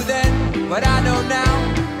I knew then what I know now,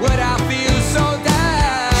 would I feel so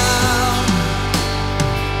down?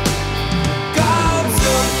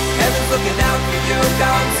 Gamzu, heaven's looking out for you,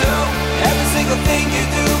 Gamzu. Every single thing you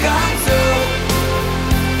do, Gamzu.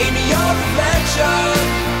 In your reflection,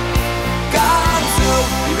 Gamzu.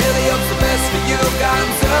 He really hopes the best for you,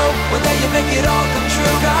 Gamzu. One day you make it all come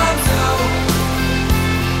true, Gamzu.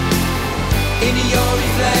 In your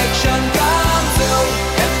reflection, Gamzu.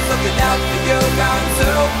 Heaven's looking out for you,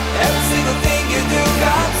 Gamzu. Every single thing you do,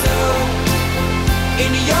 Gamzu.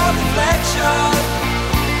 In your reflection,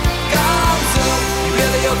 Gamzu. He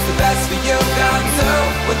really hopes the best for you, Gamzu.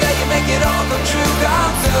 One day you make it all come true,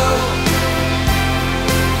 Gamzu.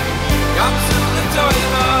 Gamzu the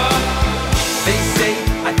toilet. They say,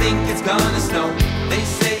 I think it's gonna snow. They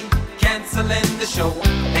say, canceling the show.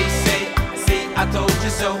 They say, see, I told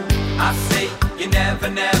you so. I say, you never,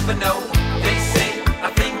 never know. They say,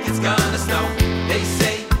 I think it's gonna snow. They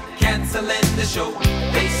say, canceling the show.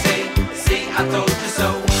 They say, see, I told you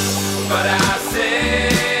so. But I say,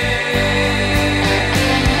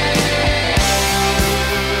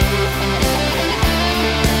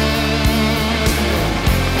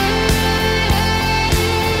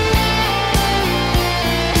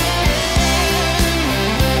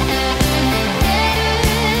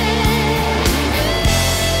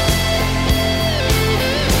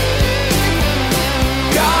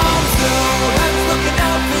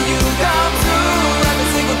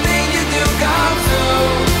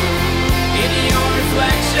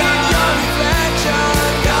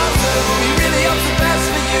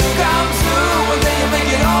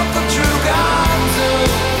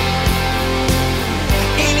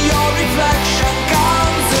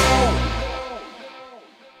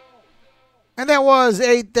 And that was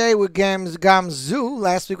 8th Day with Gamzu.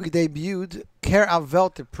 Last week we debuted Ker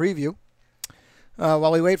Avel to preview.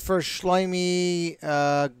 While we wait for Shlomi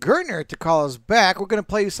Gertner to call us back, we're going to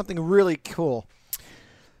play you something really cool.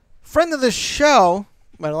 Friend of the show,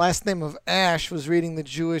 by the last name of Ash, was reading the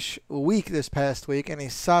Jewish Week this past week, and he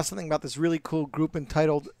saw something about this really cool group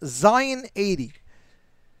entitled Zion 80.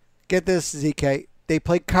 Get this, ZK. They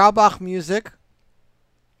play Carlebach music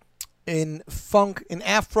in funk, in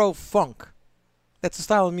Afro funk. That's the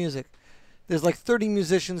style of music. There's like 30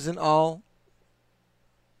 musicians in all.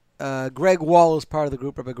 Greg Wall is part of the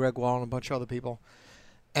group, Rabbi Greg Wall and a bunch of other people.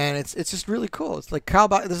 And it's just really cool. It's like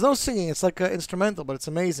Carlebach. There's no singing. It's like instrumental, but it's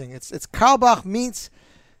amazing. It's Carlebach meets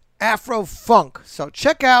Afro funk. So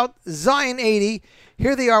check out Zion 80.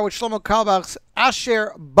 Here they are with Shlomo Carlebach's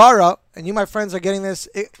Asher Bara. And you, my friends, are getting this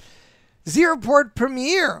Z-Report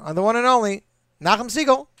premiere on the one and only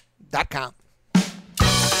NachumSiegel.com.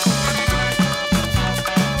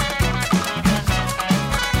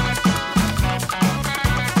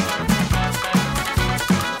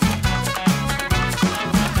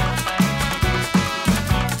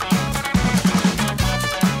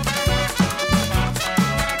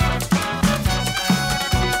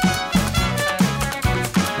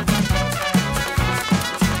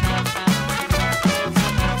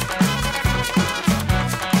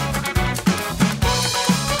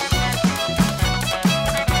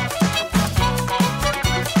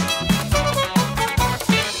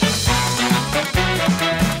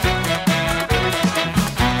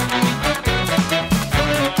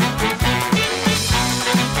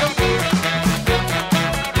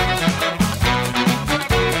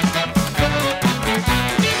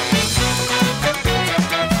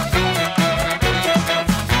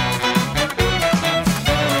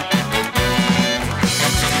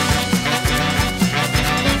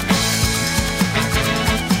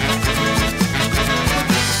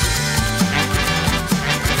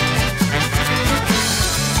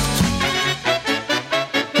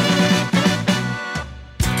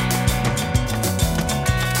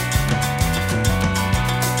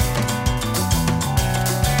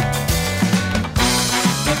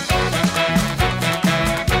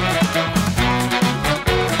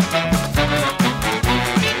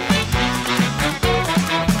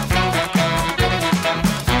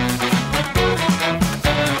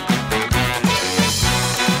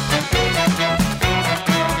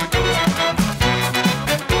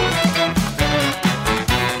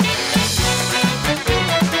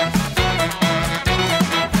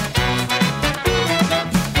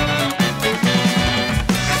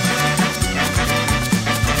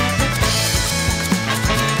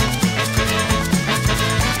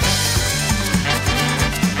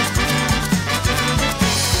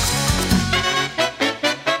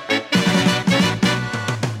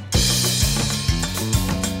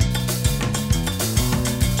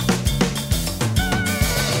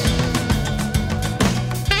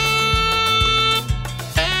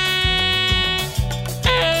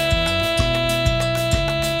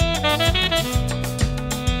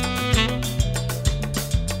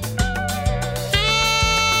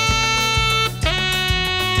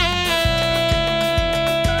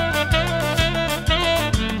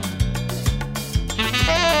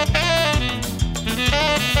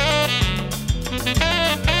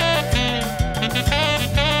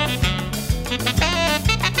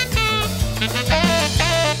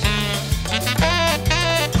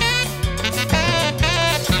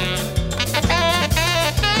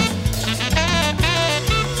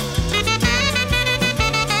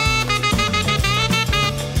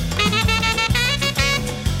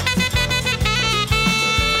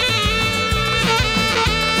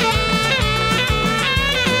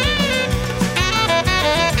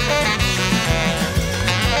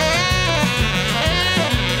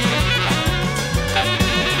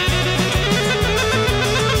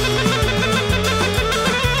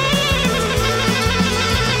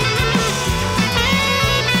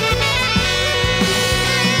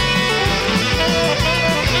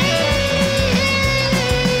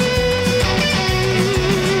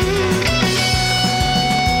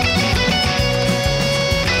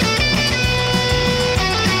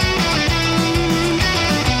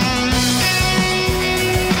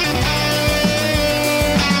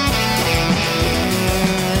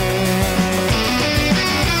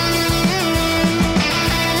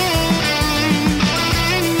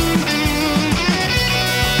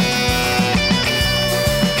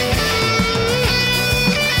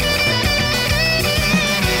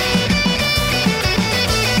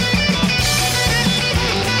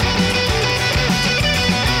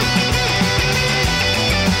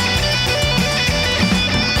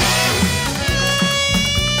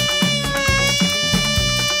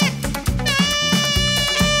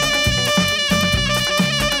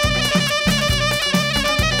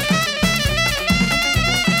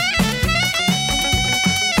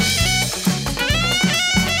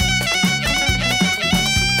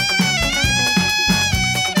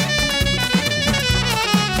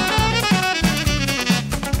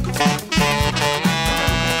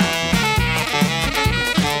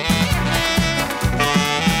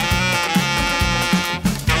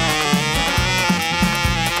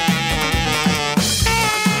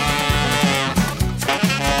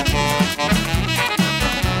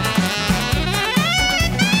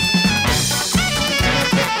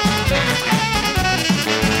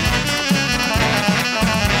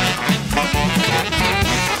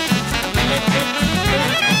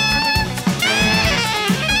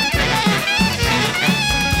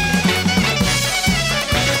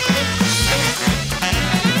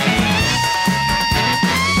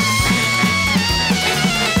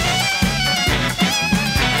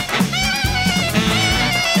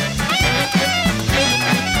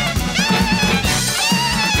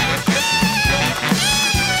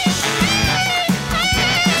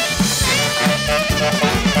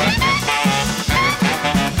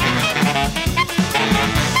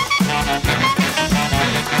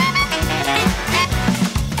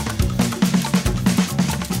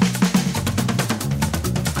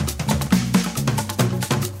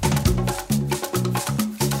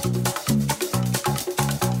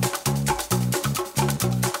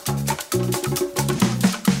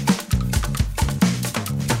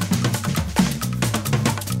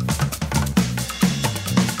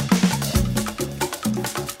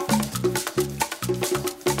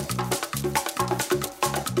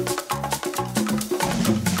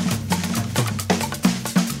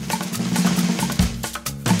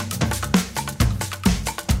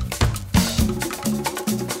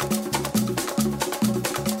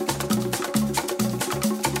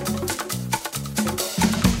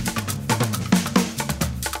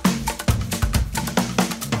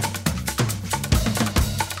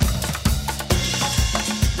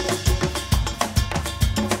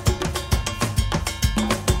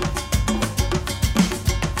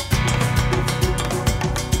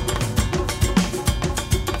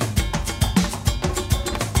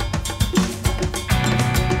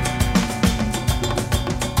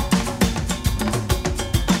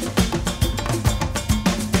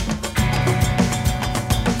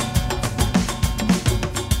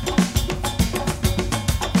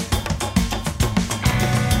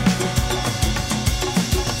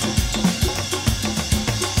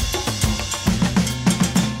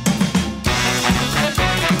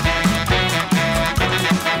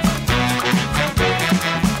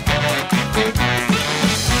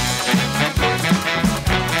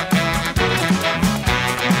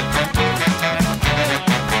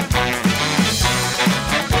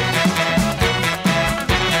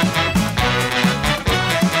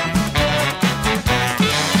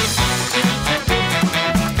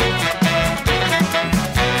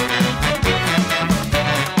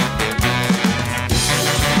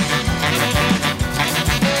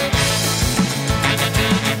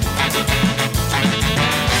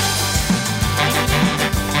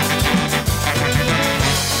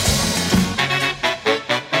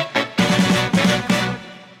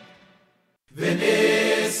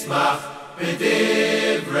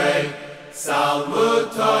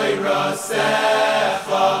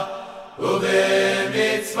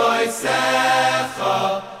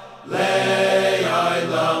 secha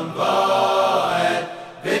le'olam va'ed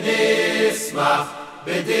v'nismach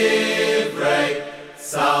b'divrei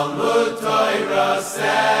Salmud Torah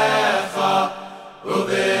secha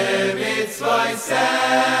u'b'mitzvah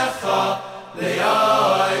secha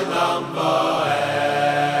le'olam va'ed.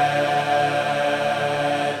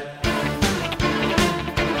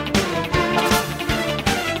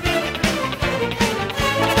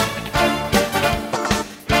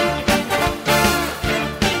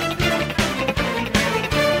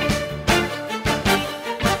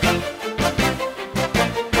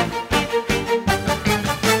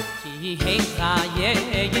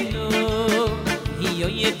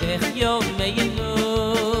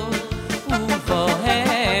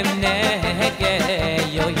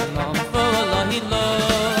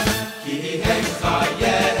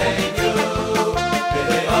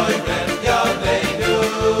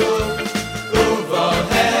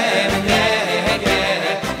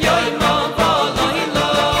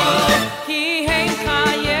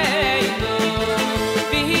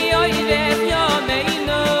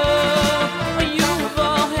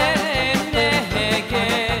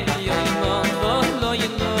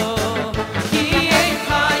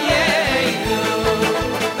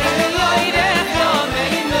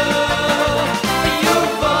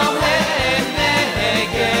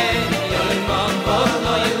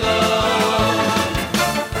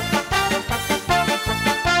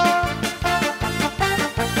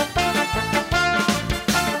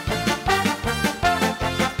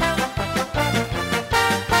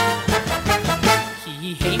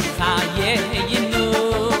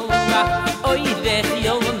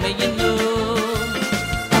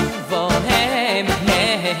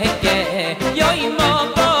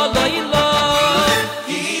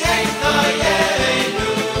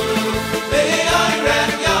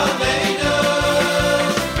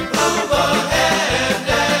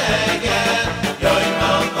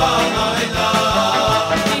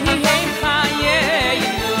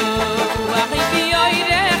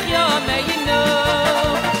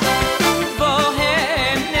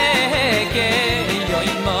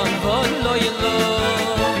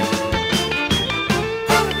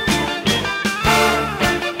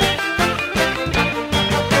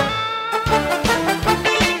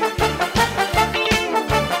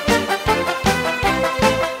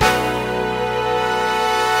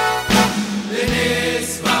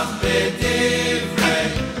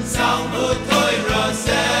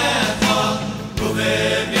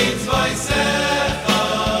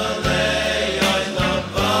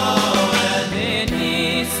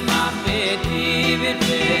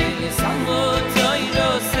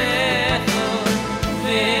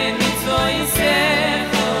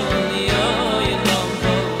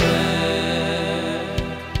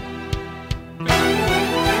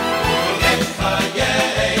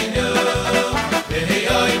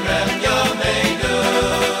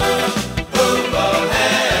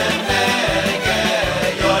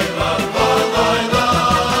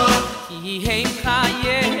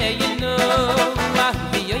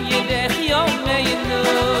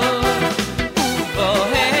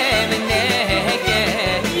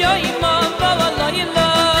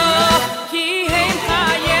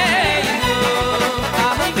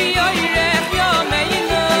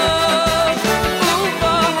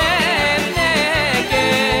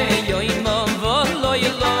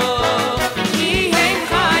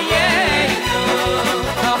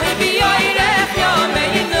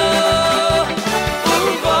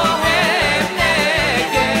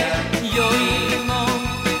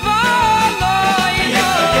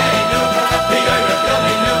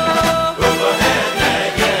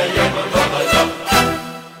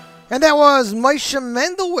 And that was Moshe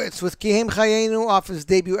Mendelwitz with Kihem Chayenu off his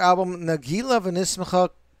debut album Nagila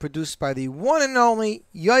V'Nismacha, produced by the one and only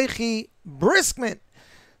Yoichi Briskman.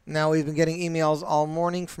 Now, we've been getting emails all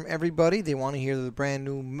morning from everybody. They want to hear the brand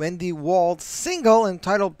new Mendy Wald single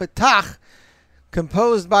entitled Betach,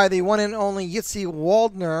 composed by the one and only Yitzi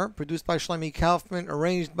Waldner, produced by Shlomi Kaufman,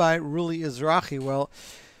 arranged by Ruli Izrahi. Well,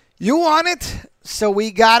 you want it, so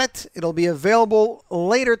we got it. It'll be available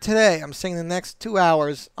later today. I'm saying the next 2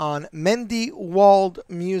 hours on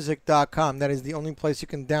MendyWaldMusic.com. That is the only place you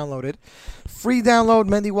can download it. Free download,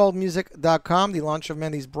 MendyWaldMusic.com, the launch of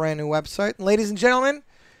Mendy's brand new website. And ladies and gentlemen,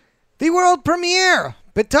 the world premiere,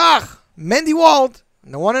 Betach, Mendy Wald,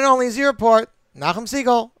 and the one and only Zeraport,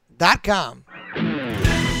 NachumSiegel.com.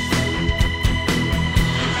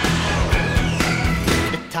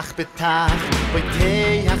 Betach, betach,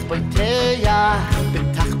 boiteach, boiteach,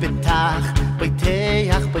 betach, betach,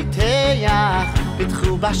 boiteach, boiteach,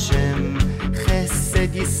 betchu Bashem,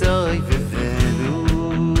 chesed yisoy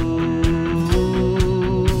vevenu.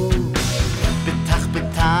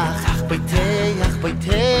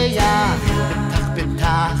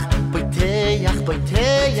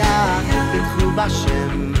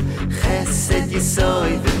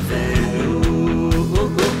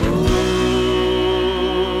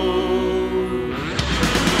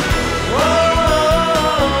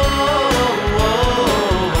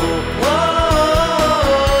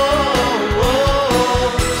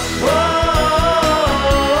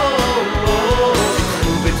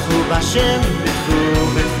 Hashem, Betchu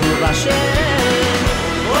Hashem.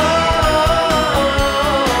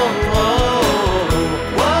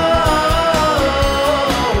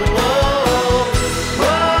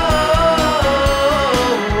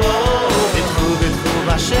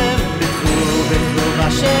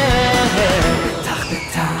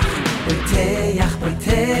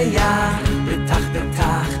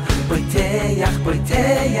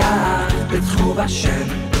 בתחום השם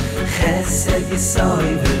חסד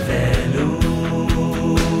יסוי ובנו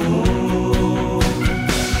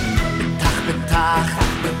בתח בתח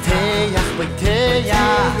בתח בתח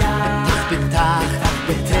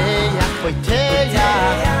בתח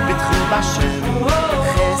בתחום השם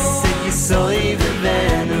חסד יסוי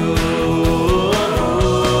ובנו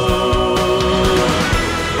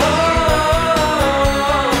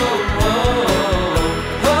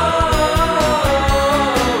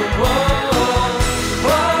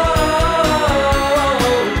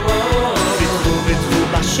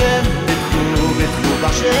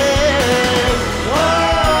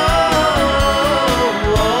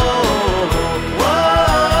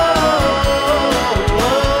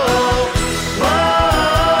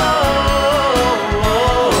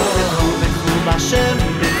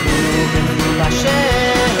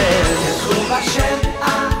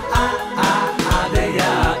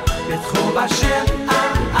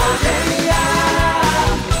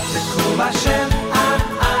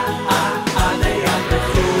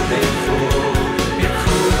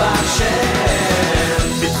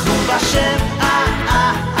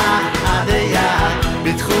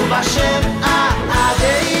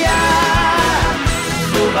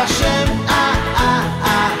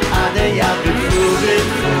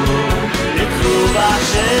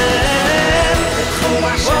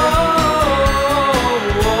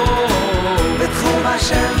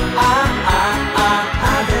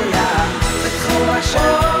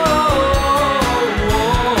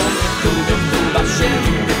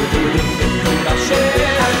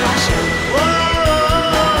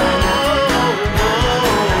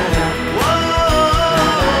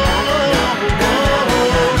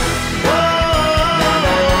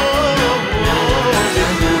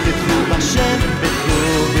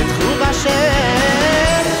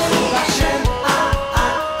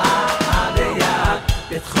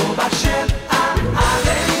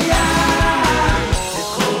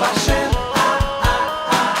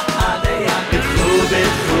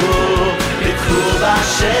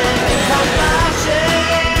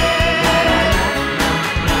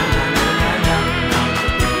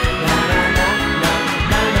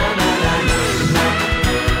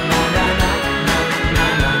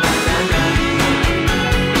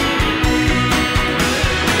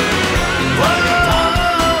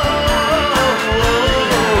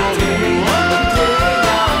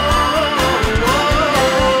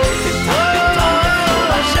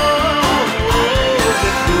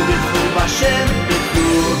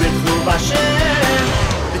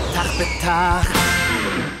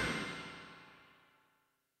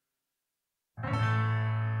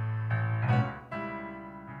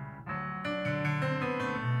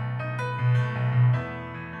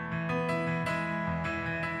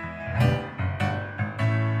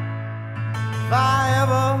If I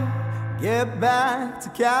ever get back to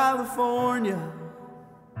California,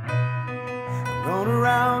 I'm gonna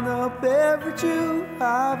round up every Jew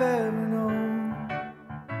I've ever known.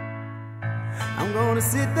 I'm gonna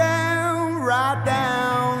sit down, right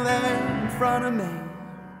down there in front of me.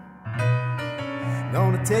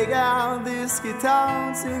 Gonna take out this guitar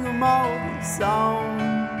and sing them all these songs.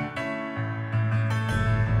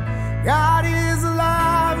 God is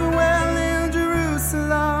alive and well in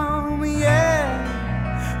Jerusalem, yeah.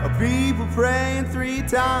 People praying 3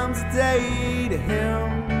 times a day to Him.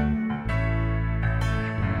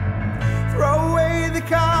 Throw away the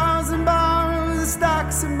cars and bars, the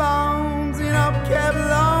stocks and bonds, and upkept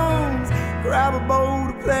loans. Grab a boat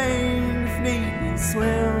or plane if need be,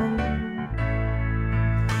 swim.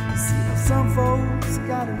 You see how some folks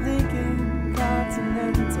got a Lincoln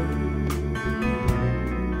Continental,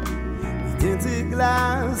 tinted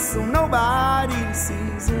glass so nobody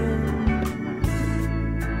sees him.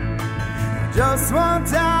 Just one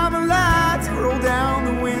time a light roll down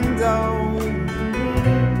the window.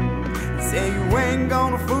 Say you ain't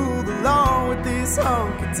gonna fool the Lord with this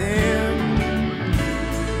hunk of tin.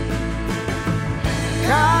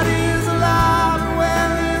 God is alive and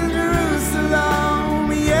well in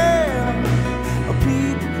Jerusalem, yeah.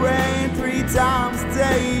 People praying 3 times a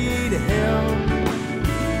day to Him.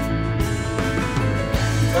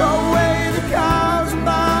 Throw away the cars and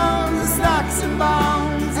bonds, the stocks and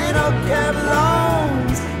bonds, and upkept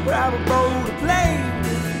loans. Grab a boat or plane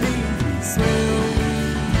if need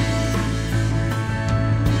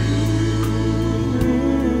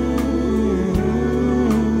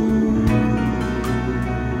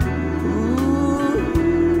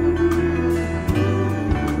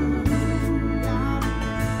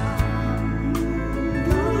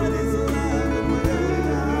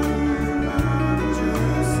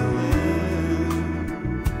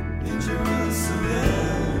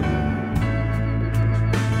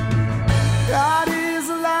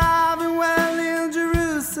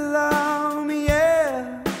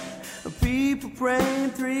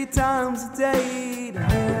times a day to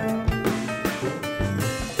hell.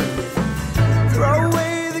 Throw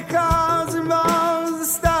away the cars and balls, the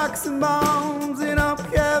stocks and bonds, and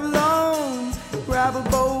upkept loans. Grab a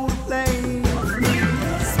boat, plane.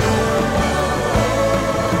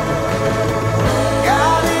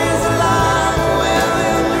 God is alive, well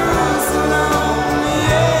in Jerusalem,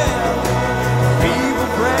 yeah. People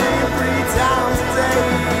praying 3 times a day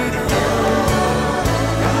to hell.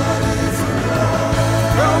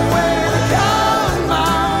 Throw away the cars and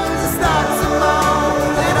bonds, the stocks and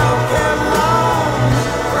bonds, and upkept loans.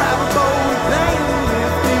 Grab a boat, plane,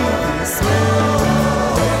 if people swim.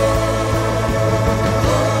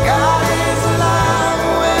 God is alive,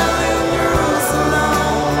 well in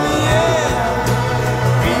Jerusalem, yeah.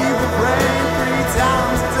 People praying 3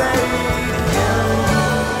 times a day to him.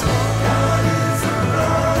 God is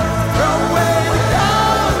alive. Throw away the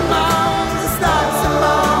cars and bonds, the stocks and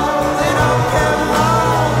bonds, and upkept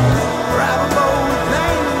loans. Grab a boat,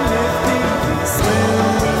 plane, if people swim.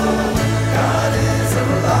 God is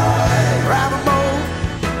alive. Grab a boat.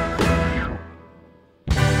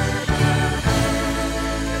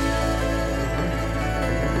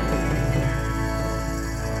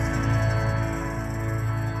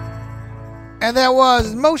 And that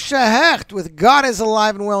was Moshe Hecht with God is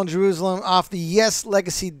Alive and Well in Jerusalem off the Yes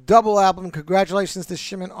Legacy double album. Congratulations to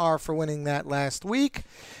Shimon R. for winning that last week.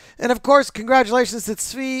 And of course, congratulations to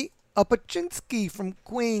Tzvi Opachinsky from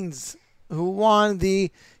Queens, who won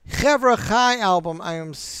the Chevra Chai album. I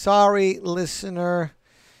am sorry, listener.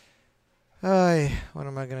 Ay, what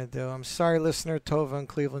am I going to do? I'm sorry, listener. Tova in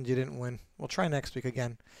Cleveland, you didn't win. We'll try next week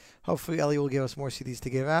again. Hopefully, Ellie will give us more CDs to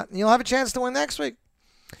give out, and you'll have a chance to win next week.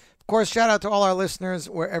 Of course, shout out to all our listeners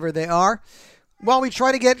wherever they are. While we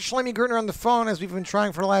try to get Shlomi Gertner on the phone, as we've been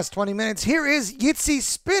trying for the last 20 minutes, here is Yitzi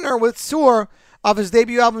Spinner with Sur of his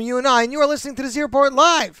debut album, You and I, and you are listening to the Z Report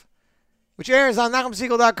Live, which airs on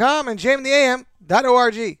NachumSegal.com and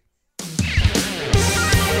JMTheAM.org.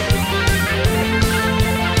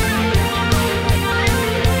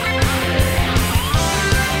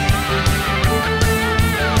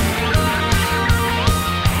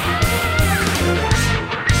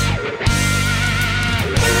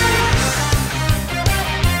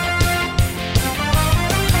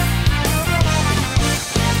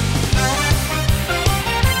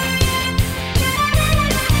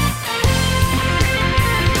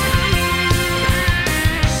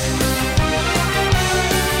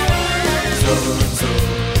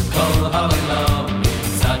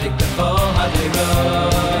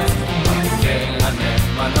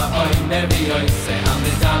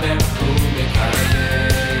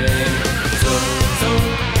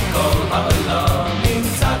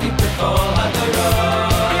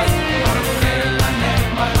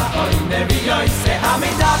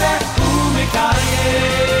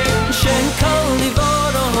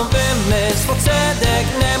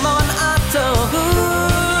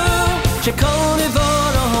 שכל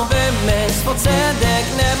נבורו ומס וצדק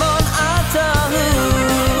נמון עתהו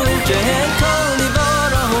שכל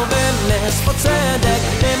נבורו ומס וצדק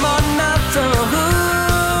נמון עתהו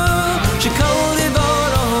שכל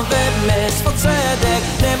נבורו ומס וצדק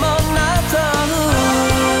נמון עתהו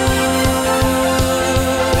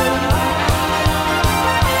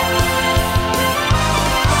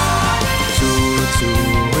צו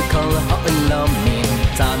וכל העולמים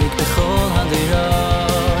תמיד בכל הדירות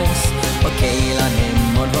Okay,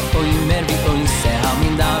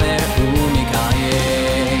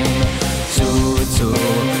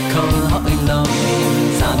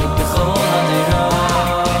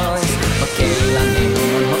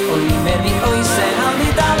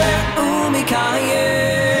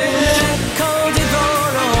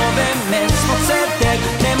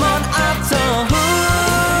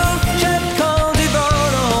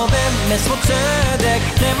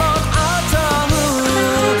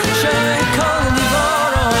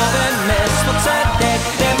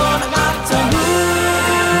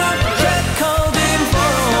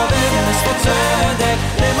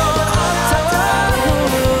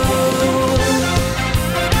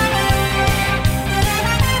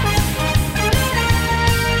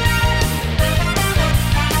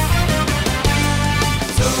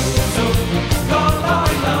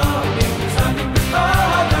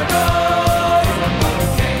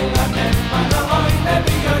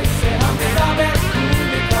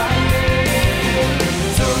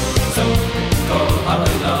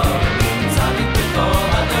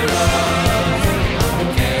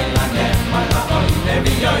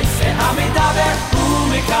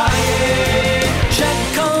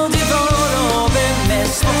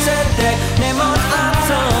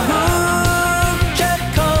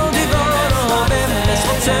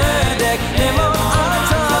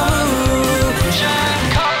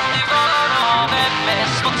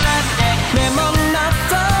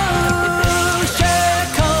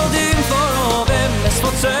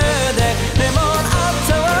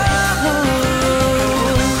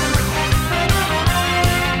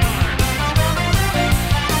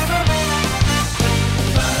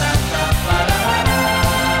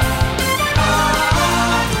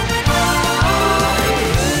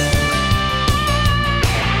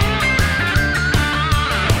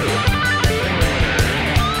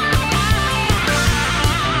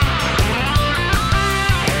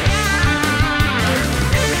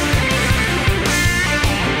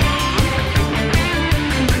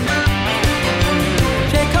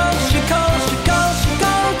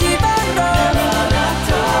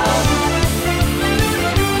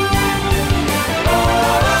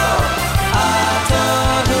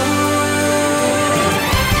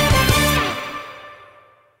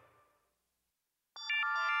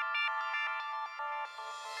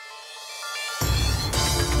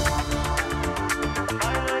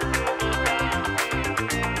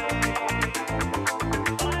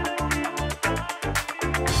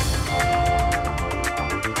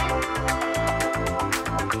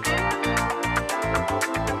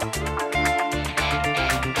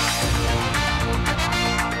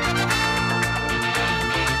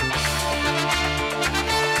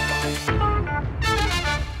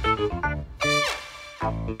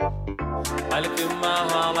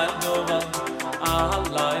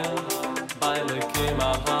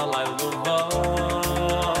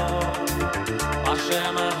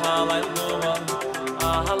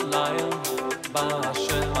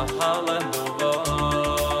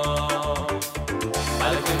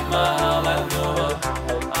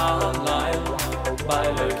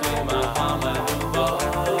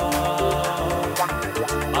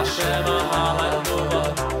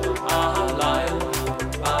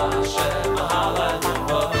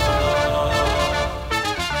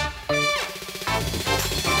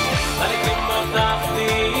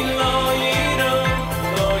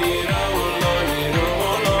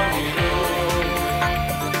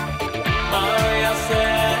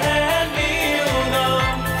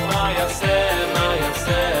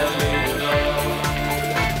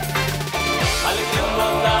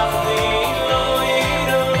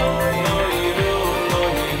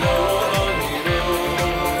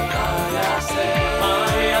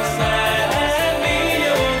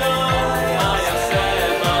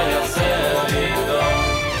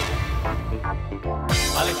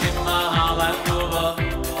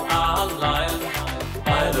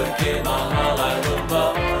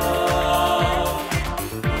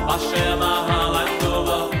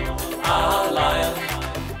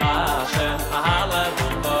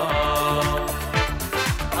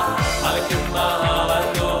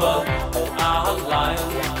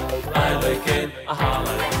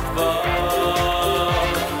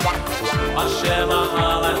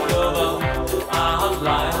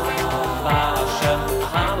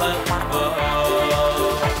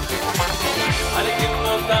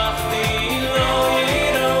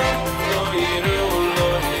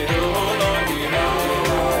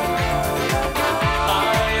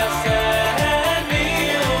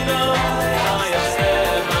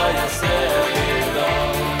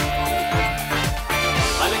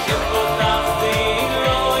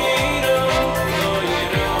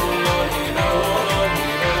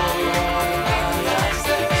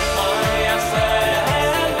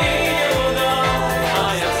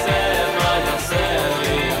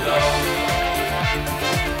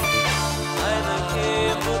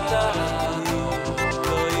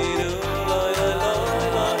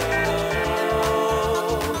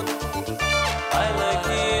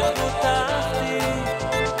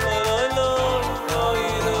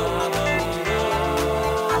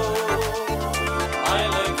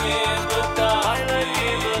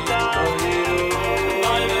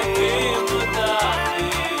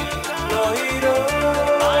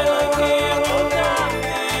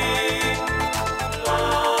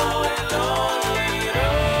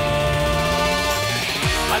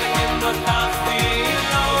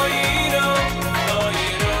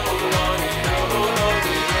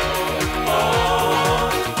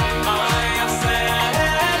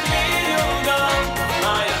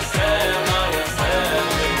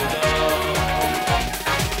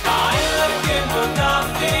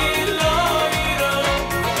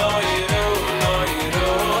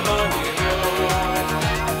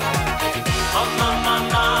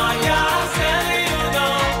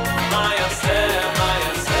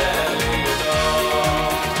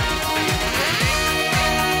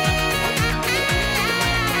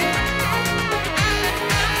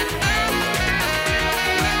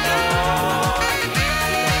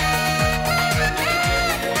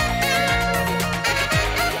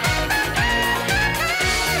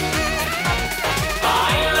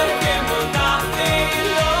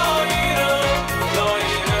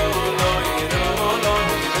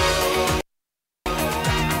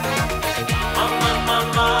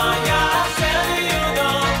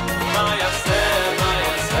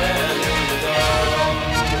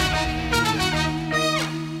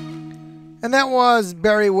 And that was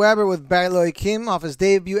Barry Weber with Barry Kim off his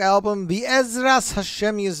debut album, Be'ezras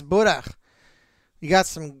Hashem Yisborach. You got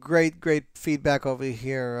some great feedback over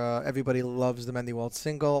here. Everybody loves the Mendy Walt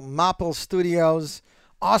single. Maple Studios.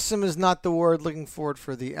 Awesome is not the word. Looking forward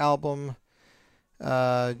for the album.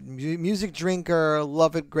 Music Drinker.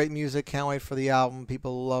 Love it. Great music. Can't wait for the album.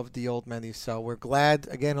 People love the old Mendy. So we're glad.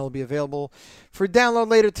 Again, it'll be available for download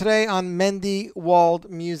later today on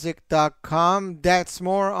mendywaldmusic.com. That's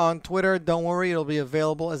more on Twitter. Don't worry. It'll be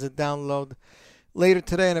available as a download later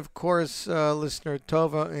today. And of course, listener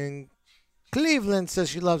Tova in Cleveland says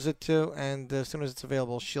she loves it too, and as soon as it's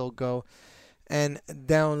available, she'll go and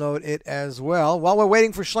download it as well. While we're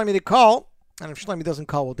waiting for Shlomi to call, and if Shlomi doesn't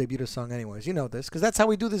call, we'll debut the song anyways. You know this, because that's how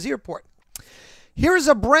we do the Z Report. Here's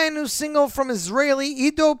a brand new single from Israeli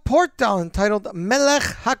Ido Portal entitled Melech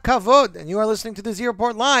HaKavod, and you are listening to the Z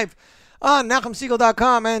Report live on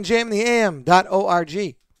NachumSegal.com and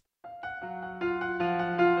jmtheam.org.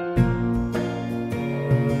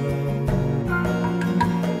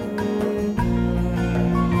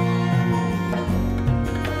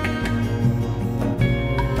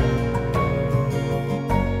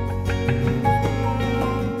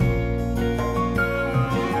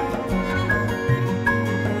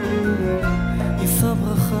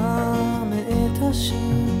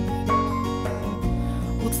 נשים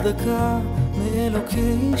וצדקה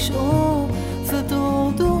מאלוקי שור זה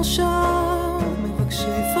דור דור שם מבקשי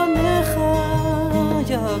פניך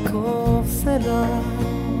יעקב סלע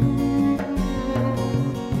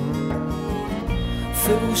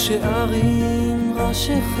שאו שערים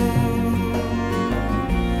ראשיכם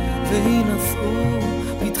וינשאו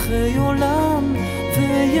פתחי עולם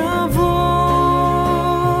ויבוא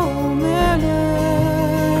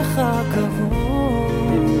מלך הכבוד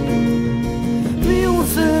מי הוא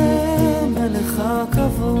זה מלך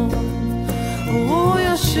הכבוד אורוי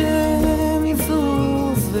השם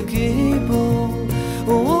יזוז וגיבור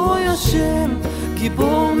אורוי השם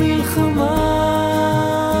גיבור מלחמה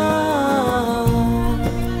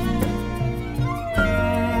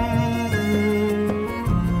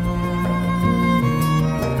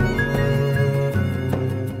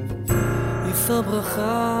יישא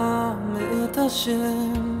ברכה מאת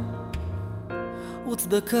השם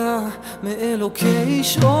וצדקה מאלוקי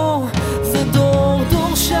שור זה דור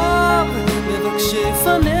דור שם מבקשי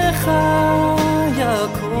פניך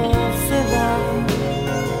יעקב סלע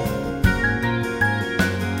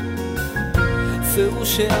שאו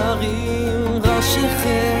שערים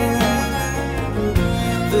ראשיכם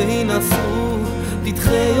וינשאו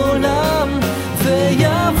פתחי עולם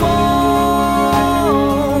ויבוא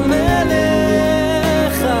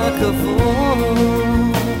מלך הכבוד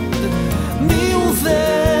מי הוא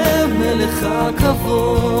זה מלך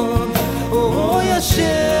הכבוד אורוי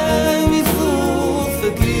השם יזוז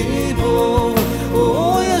וגיבור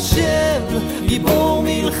אורוי השם גיבור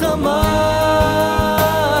מלחמה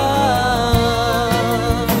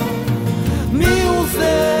מי הוא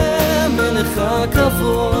זה מלך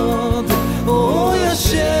הכבוד אורוי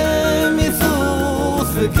השם יזוז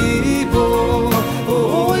וגיבור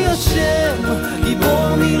אורוי השם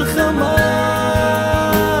גיבור מלחמה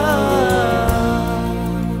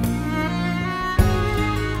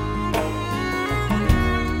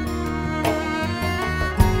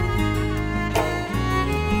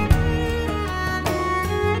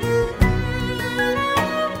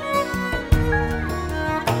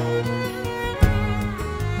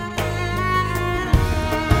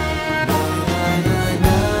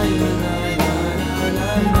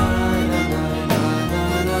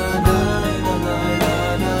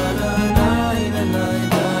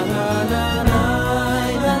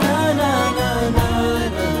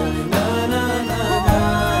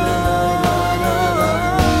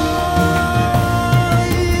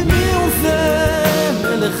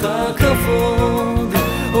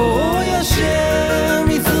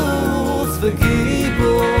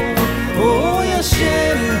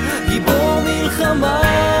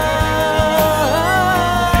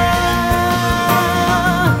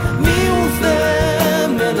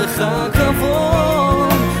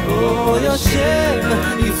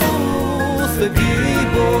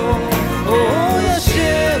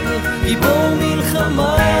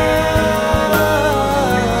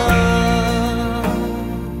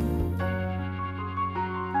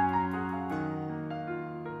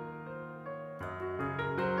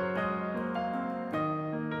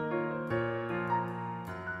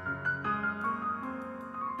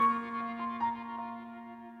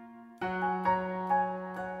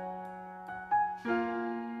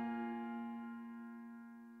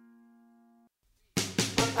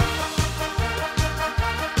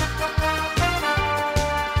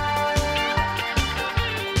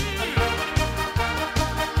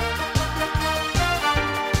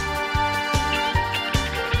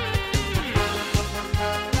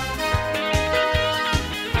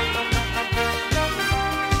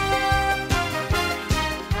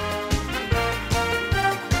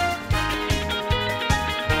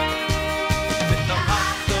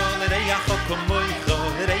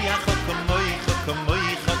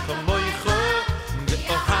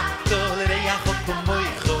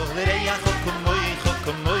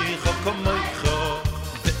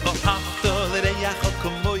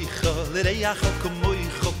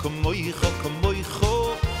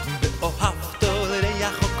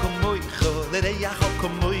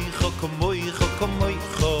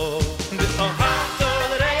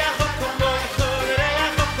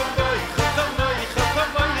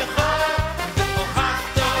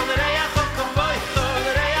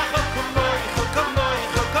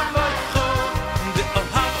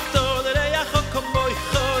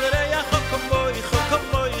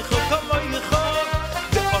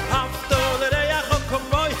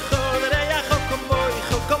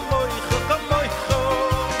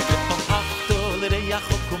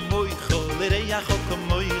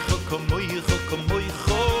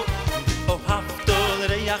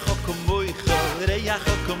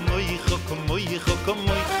komoicho komoicho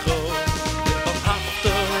komoicho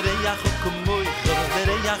Ohafto lereyacho komoicho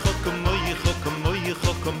lereyacho komoicho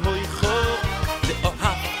komoicho komoicho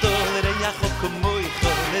Ohafto lereyacho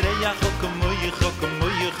komoicho lereyacho komoicho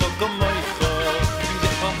komoicho komoicho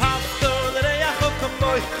Ohafto lereyacho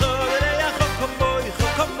komoicho lereyacho komoicho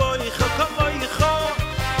komoicho komoicho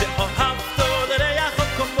Ohafto lereyacho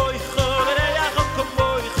komoicho lereyacho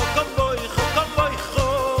komoicho komoicho komoicho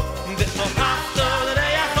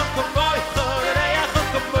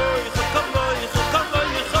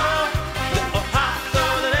Ohafto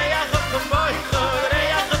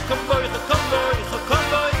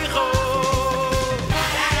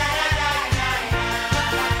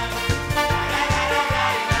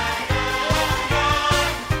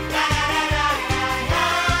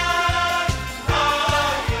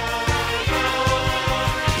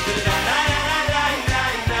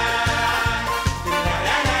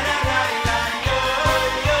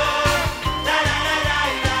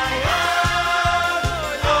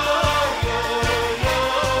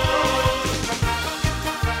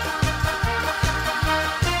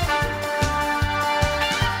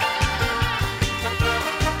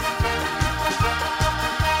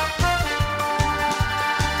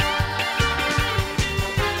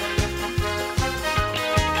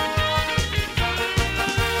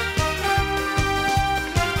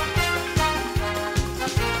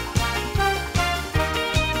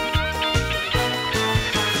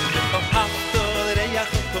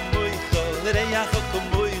lereyacho komoicho lereyacho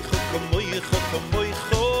komoicho komoicho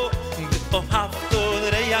komoicho Ohafto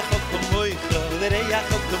lereyacho komoicho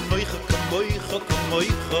lereyacho komoicho komoicho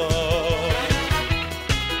komoicho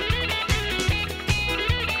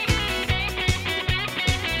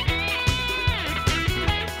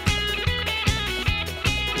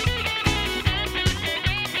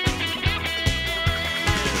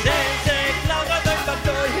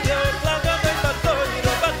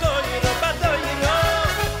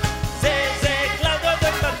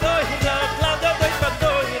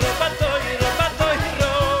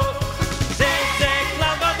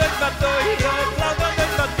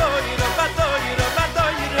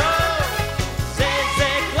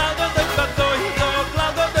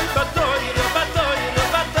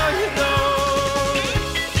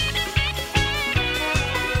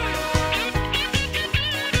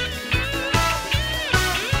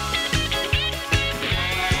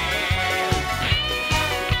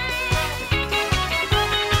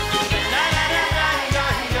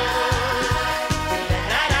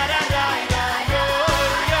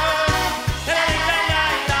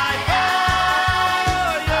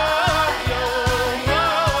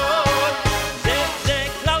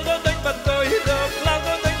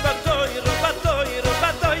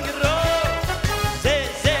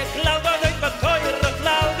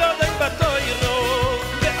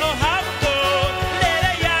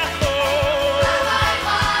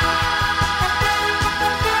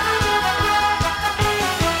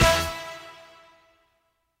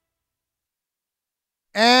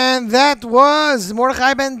And that was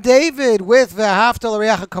Mordechai Ben David with V'ahavta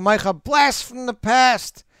l'reacha kamaycha, blast from the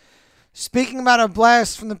past. Speaking about a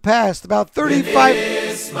blast from the past, about 35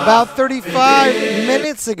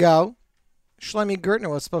 minutes ago, Shlomi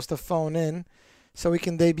Gertner was supposed to phone in so he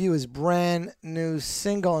can debut his brand new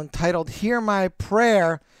single entitled "Hear My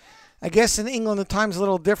Prayer." I guess in England the time's a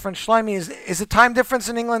little different. Shlomi, is the time difference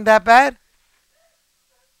in England that bad?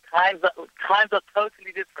 Times are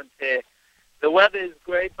totally different here. The weather is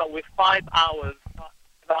great, but we're 5 hours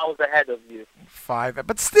ahead of you.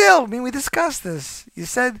 But still, I mean, we discussed this. You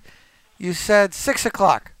said 6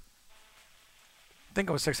 o'clock. I think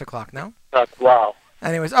it was 6 o'clock. No. Wow.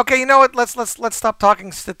 Anyways, okay. You know what? Let's stop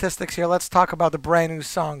talking statistics here. Let's talk about the brand new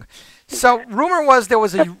song. So, rumor was there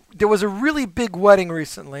was a really big wedding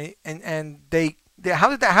recently, and they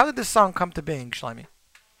how did this song come to being, Shlomi?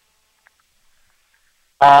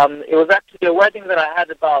 It was actually a wedding that I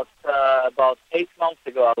had about 8 months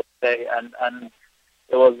ago, I would say, and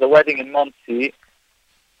it was the wedding in Monsey.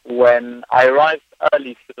 When I arrived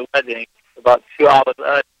early for the wedding, about 2 hours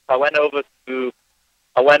early, I went over to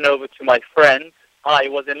my friend. I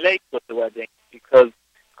was in Lakewood the wedding because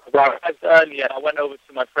I arrived early, and I went over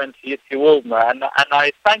to my friend Yitzi Waldner, and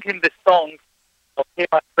I sang him this song of "Hear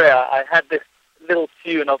My Prayer." I had this little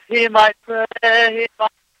tune of "Hear My Prayer, Hear My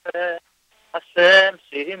Prayer." Hashem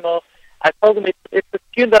Shehimo. I told him it's a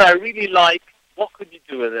tune that I really like. What could you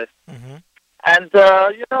do with it? Mm-hmm. And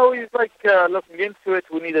he's like looking into it.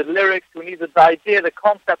 We needed lyrics. We needed the idea, the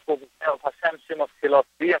concept of Hashem Shehimo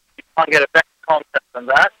philosophy. You can't get a better concept than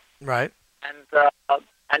that. Right. And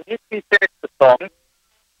he finished the song.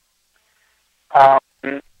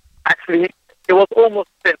 Actually, it was almost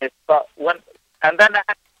finished, but and then I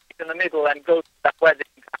had to sit in the middle and go to that wedding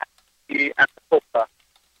and the cooker.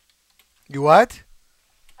 You what?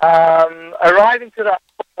 Arriving to that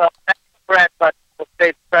friend, but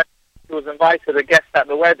state friend who was invited, a guest at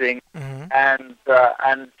the wedding, and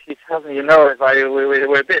he tells me,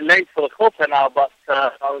 we're a bit late for the chuppah now, but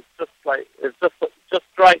I was just like, it's just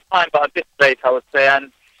right time, but a bit late, I would say.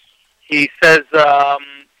 And he says,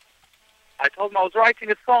 I told him I was writing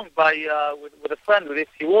a song with a friend, with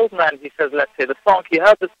Itzy Waldman. He says, let's say the song. He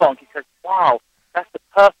heard the song. He says, wow, that's the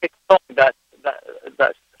perfect song that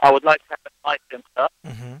I would like to have at him, sir.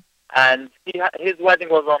 And his wedding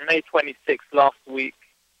was on May 26th last week.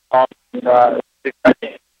 The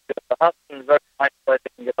husband, very nice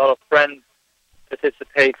wedding. A lot of friends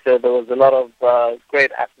participated. There was a lot of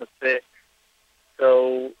great atmosphere.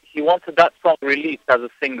 So he wanted that song released as a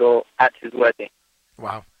single at his wedding.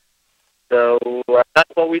 Wow. So that's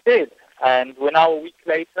what we did. And we're now a week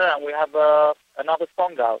later, and we have another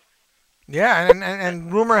song out. Yeah,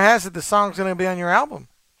 and rumor has it the song's going to be on your album.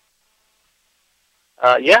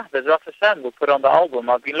 Yeah, there's Rosh Hashem. We'll put it on the album.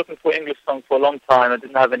 I've been looking for English songs for a long time. I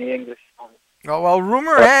didn't have any English songs. Oh, well,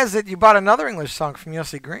 rumor has it you bought another English song from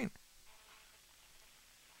Yossi Green.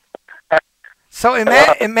 So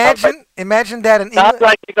imagine that an Sounds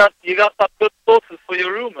like you got some good sources for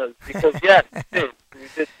your rumors, because yes, we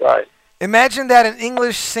did right. Imagine that an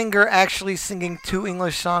English singer actually singing 2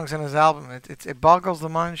 English songs on his album. It boggles the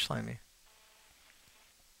mind, Shlomi.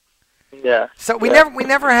 Yeah. So we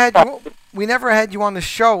never had you on the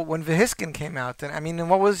show when Vehiskin came out. And I mean,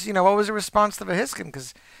 what was the response to Vehiskin?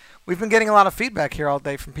 Because we've been getting a lot of feedback here all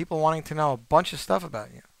day from people wanting to know a bunch of stuff about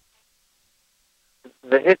you.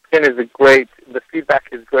 Vehiskin is the feedback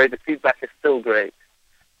is great. The feedback is still great.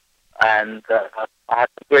 And I had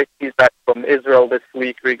some great feedback from Israel this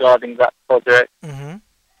week regarding that project. And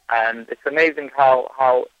it's amazing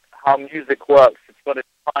how music works. It's got its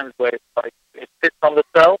times where it's like it sits on the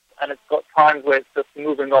shelf, and it's got times where it's just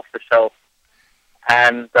moving off the shelf.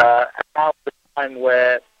 And now's the time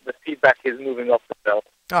where the feedback is moving off the shelf.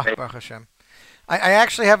 Oh, Baruch Hashem. I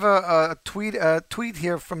actually have a tweet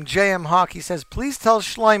here from J.M. Hawk. He says, please tell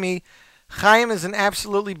Shlomi Chaim is an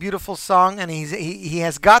absolutely beautiful song, and he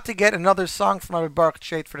has got to get another song from Rabbi Baruch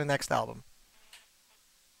Chait for the next album.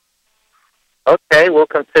 Okay, we'll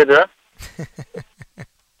consider.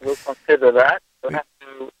 We'll consider that. We'll have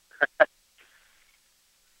to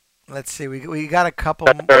Let's see. We got a couple.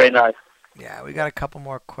 That's very nice. Yeah, we got a couple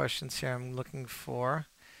more questions here I'm looking for.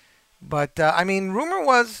 But, I mean, rumor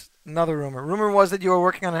was that you were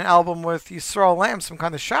working on an album with Yisrael Lamb, some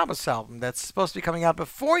kind of Shabbos album that's supposed to be coming out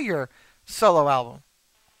before your solo album.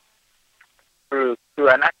 True.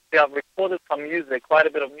 And actually, I've recorded some music, quite a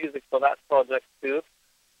bit of music for that project too.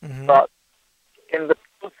 But in the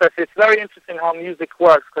process, it's very interesting how music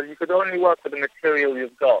works, because you could only work with the material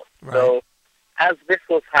you've got. Right. So as this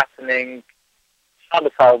was happening,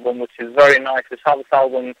 Shabbos album, which is very nice, the Shabbos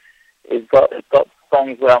album it's got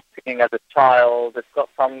songs where I'm singing as a child. It's got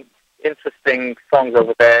some interesting songs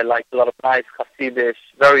over there, like a lot of nice Hasidish,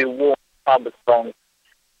 very warm Shabbos songs.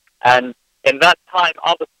 And in that time,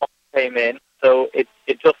 other songs came in, so it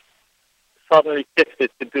just suddenly shifted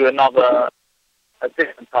to do a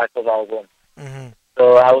different type of album.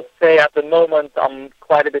 So I would say at the moment I'm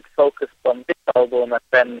quite a bit focused on this album, and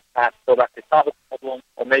then perhaps go back to Shabbos album,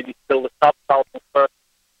 or maybe still the Shabbos album first.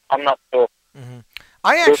 I'm not sure.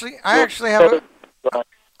 I actually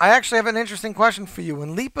have an interesting question for you.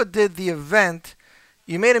 When Lipa did the event,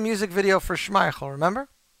 you made a music video for Schmeichel, remember?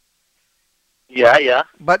 Yeah.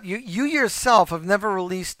 But you yourself have never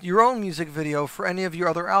released your own music video for any of your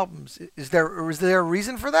other albums. Is there a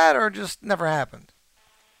reason for that, or just never happened?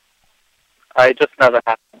 It just never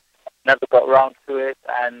happened. Never got around to it,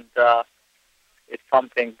 and it's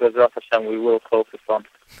something, B'ezras Hashem, we will focus on.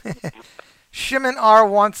 Shimon R.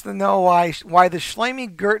 wants to know why the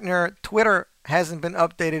Shlomi Gertner Twitter hasn't been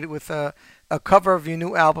updated with a cover of your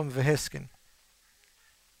new album, Vehiskin.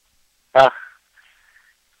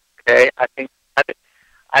 Okay, I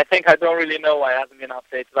think I don't really know why it hasn't been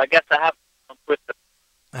updated. I guess I have on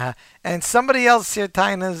Twitter. And somebody else here,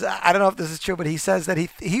 Tainas, I don't know if this is true, but he says that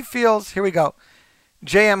he feels, here we go,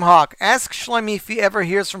 J.M. Hawk, ask Shlomi if he ever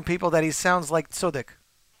hears from people that he sounds like Tzudik.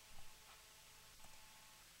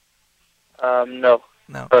 No.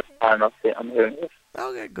 First time I'm hearing this.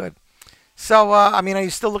 Okay, good. So, I mean, are you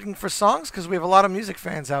still looking for songs? Because we have a lot of music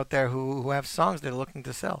fans out there who have songs they're looking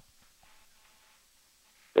to sell.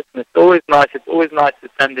 Listen, it's always nice. It's always nice to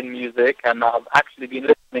send in music, and I've actually been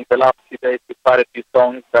listening the last few days to quite a few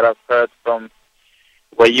songs that I've heard from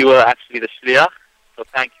where you were actually the shliach. So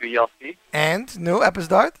thank you, Yossi. And new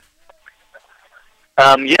episode?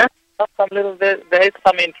 Yes, some little there is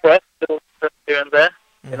some interest, little interest here and there.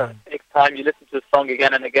 You know, it takes time. You listen to a song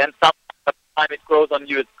again and again. Sometimes by the time it grows on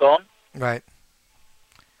you, it's gone. Right.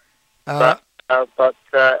 But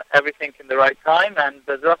everything in the right time. And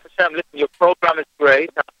Zras Hashem, listen, your program is great.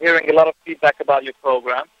 I'm hearing a lot of feedback about your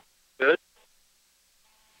program. Good.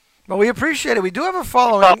 Well, we appreciate it. We do have a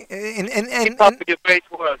following. Keep up with your great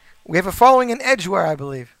work. We have a following in Edgeware, I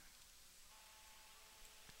believe.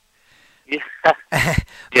 Yeah.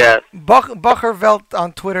 Yes. Buchervelt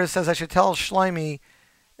on Twitter says I should tell Shlomi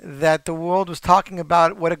that the world was talking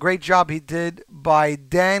about what a great job he did by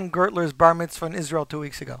Dan Gertler's bar mitzvah in Israel 2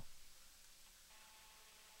 weeks ago.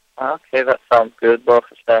 Okay, that sounds good. Baruch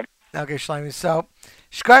Hashem. Okay, Shlomi. So,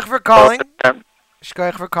 shkoyach for calling.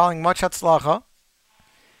 Shkoyach for calling. Much hatzlacha.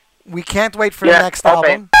 We can't wait for the next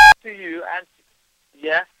album. To you and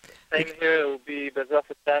yeah, same here. It will be Bezras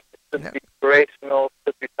Hashem. It should be inspirational.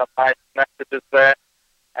 Should be some nice messages there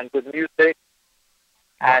and good music.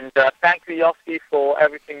 And thank you, Yossi, for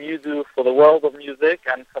everything you do for the world of music,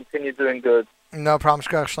 and continue doing good. No problem,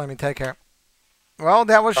 Shkoyach Shlomi. Take care. Well,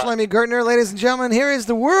 that was Shlomi Gertner, ladies and gentlemen. Here is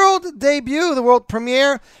the world debut, the world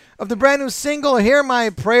premiere of the brand new single, Hear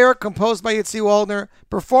My Prayer, composed by Yitzi Waldner,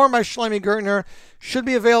 performed by Shlomi Gertner. Should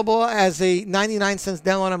be available as a 99-cent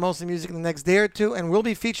download on Mostly Music in the next day or two, and will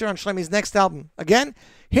be featured on Shlomi's next album. Again,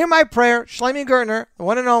 Hear My Prayer, Shlomi Gertner, the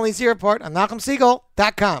one and only Z Report on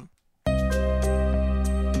NachumSiegel.com.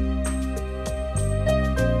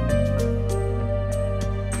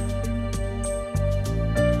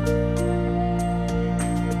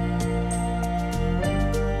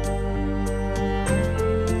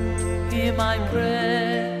 Hear my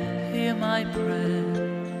prayer, hear my prayer,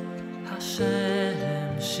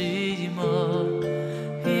 Hashem Shimo.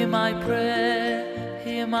 Hear my prayer,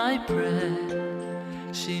 hear my prayer,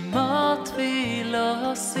 Shimo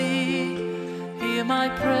Tfilosi. Hear my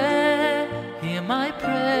prayer,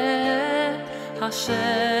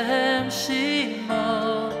 Hashem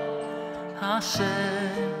Shimo.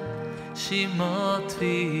 Hashem Shimo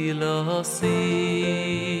Tfilosi.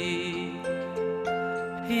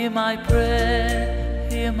 Hear my prayer,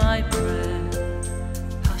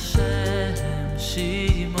 Hashem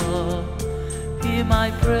Shimo. Hear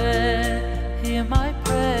my prayer,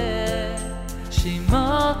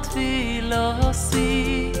 Shimo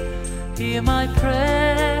Tfilosi. Hear my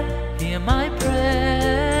prayer,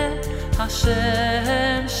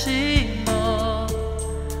 Hashem Shimo.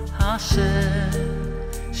 Hashem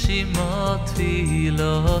Shimo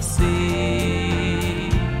Tfilosi.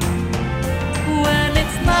 When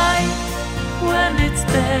it's night, when it's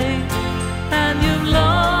day, and you've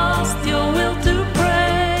lost your will to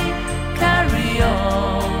pray, carry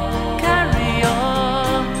on,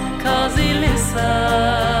 'cause he listens.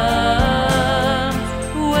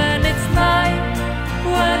 When it's night,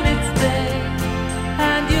 when it's day,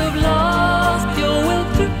 and you've lost your will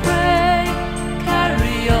to pray,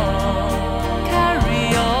 carry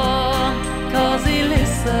on, 'cause he listens.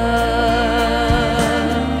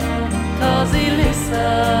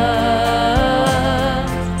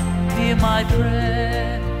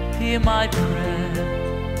 Hear my prayer,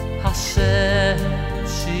 Hashem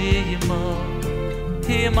Shimo.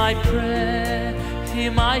 Hear my prayer,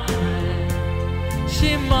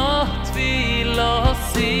 Shimo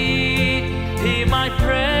Tfilosi. Hear my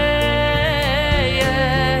prayer,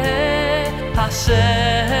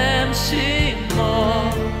 Hashem Shimo.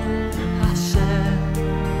 Hashem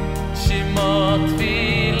Shimo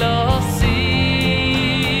Tfilosi.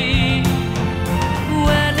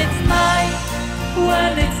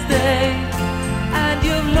 When it's day and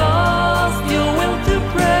you've lost your will to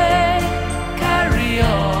pray, carry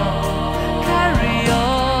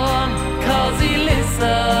on, 'cause he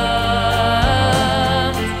listens.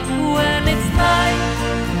 When it's night,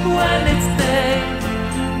 when it's day,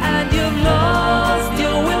 and you've lost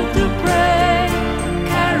your will to pray,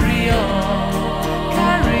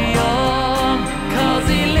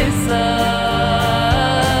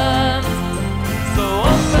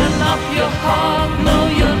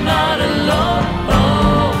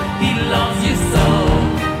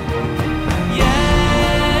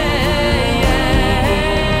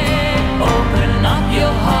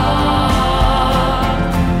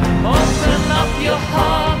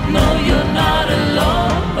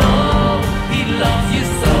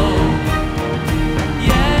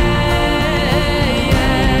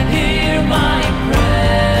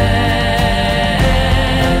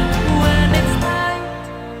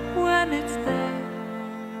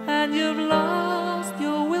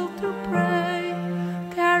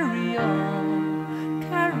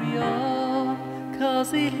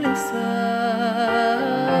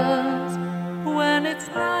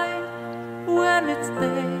 when it's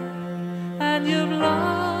day and you've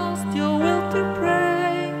lost your will to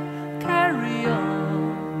pray. Carry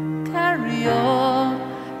on,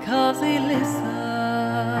 'cause he listens,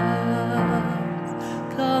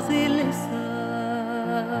 'cause he listens,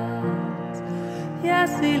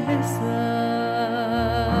 yes he listens.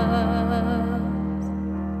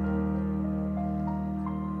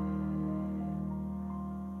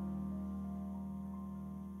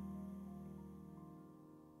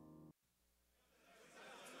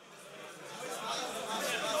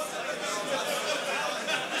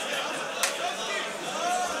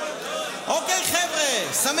 Okay, חבר'ה,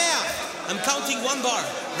 שמח. I'm counting one bar.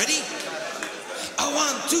 Ready?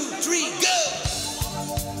 1, 2, 3, go!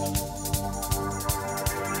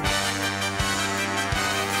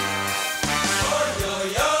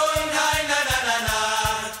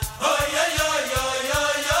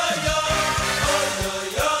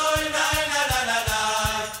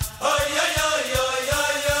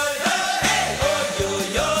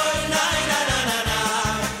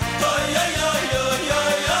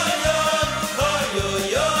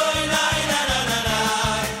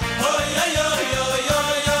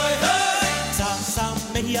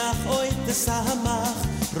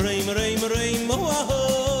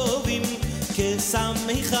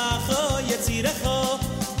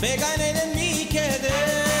 בגן עדן מקדם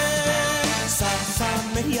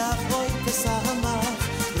שמח בוי תשמח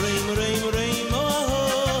רים רים רים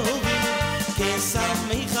אוהבים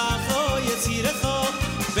כשמח יצירך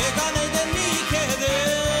בגן עדן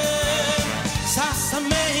מקדם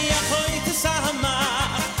שמח בוי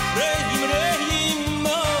תשמח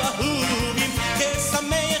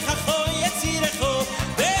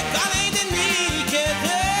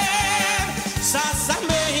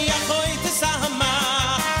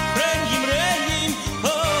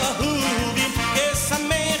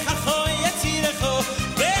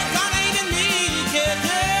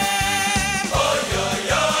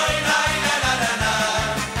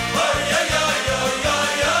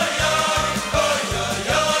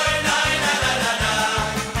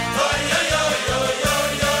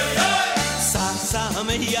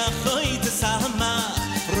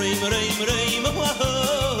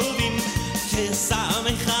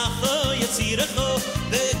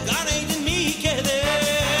אוהבים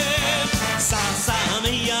כשמח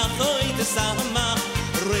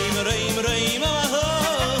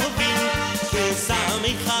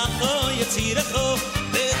יצירך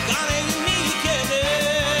בגן עדן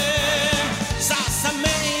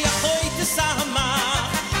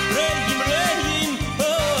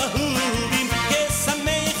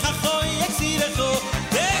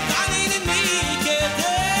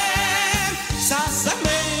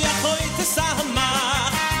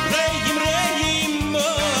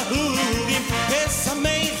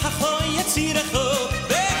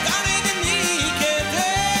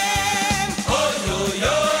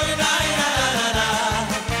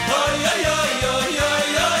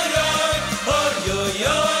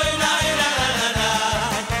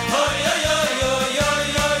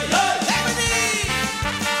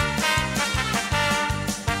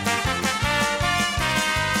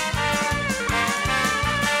שמח בוי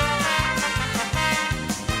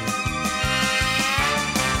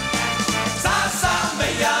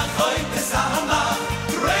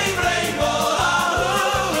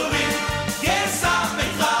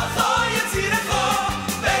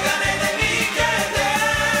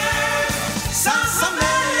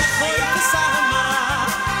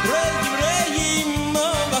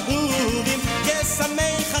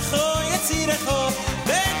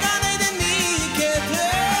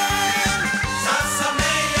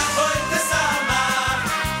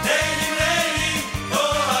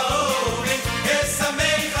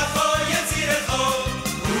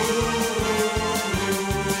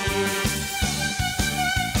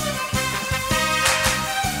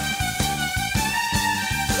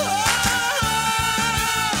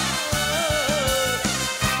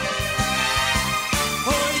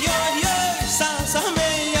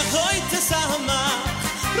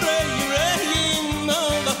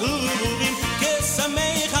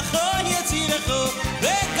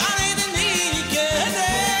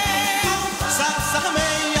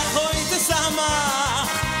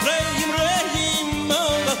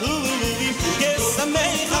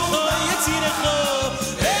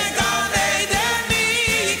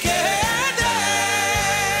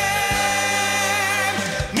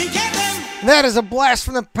That is a blast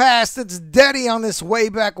from the past. It's Daddy on this Way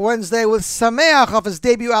Back Wednesday with Sameach off his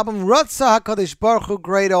debut album Ratzah HaKadosh Baruch Hu,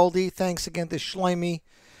 great oldie. Thanks again to Shlomi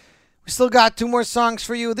We still got two more songs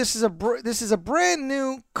for you. This is a brand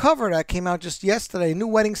new cover that came out just yesterday. A new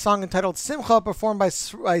wedding song entitled Simcha, performed by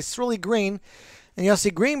Sruli Green and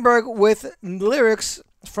Yossi Greenberg, with lyrics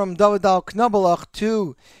from David Al Knobelach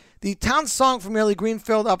to the town song from Eli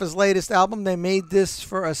Greenfield off his latest album. They made this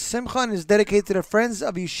for a Simcha and is dedicated to the Friends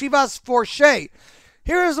of Yeshivas Forshay.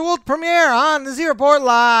 Here is the world premiere on the Z Report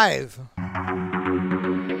Live.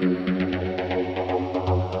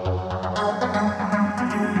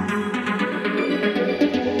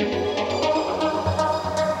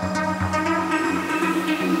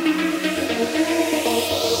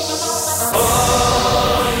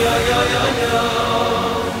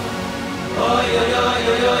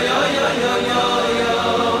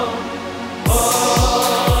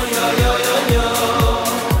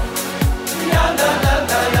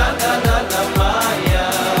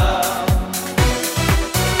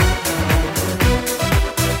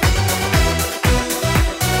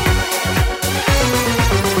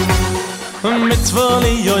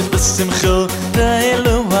 Mitzvoli yois besimcho,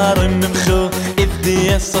 Re'elu harim mimcho, Ivdi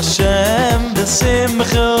es Hashem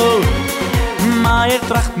besimcho. Maier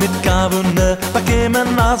tracht mit Kavune,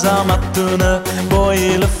 Bakemen azamatune,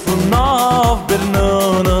 Boi lefunov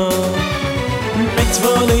bernone.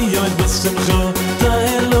 Mitzvoli yois besimcho,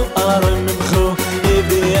 Re'elu harim mimcho,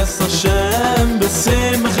 Ivdi es Hashem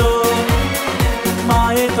besimcho.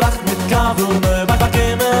 Maier tracht mit Kavune,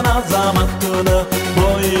 Bakemen azamatune,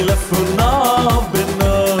 Boi lefunov bernone.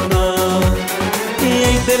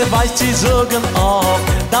 Jeder weiß sie sogen auf,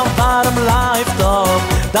 dann warm live auf,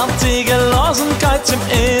 dann Ziegelosenkeit zum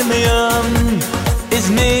Indien. Ist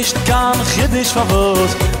nicht kein Chiddisch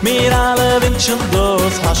verwusst, mir alle wünschen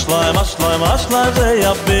das. Haschleim, Haschleim, Haschleim, sie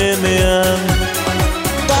abinien.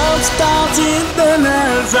 Tanz in den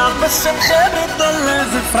Elsa, bisschen Chibrit der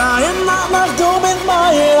Lese, freien nach du mit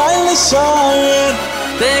Meier, eilig schein.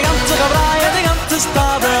 Die ganze Gebreie, die ganze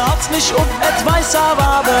Stade, hat's nicht weiß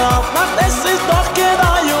aber der Nacht, es ist doch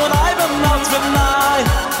gedei und eiben als für nein.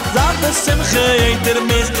 Sag es im Geiter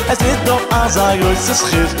mis, es ist doch als ein größtes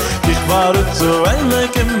Schiff. Ich war so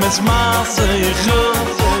eilig im Maße, ich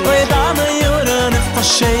und deine Juren ist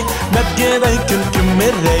verschehen, mit Gedenken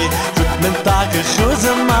Kimmerei, mit nem Tag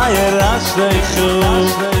Chuse Meier, Aschreichu.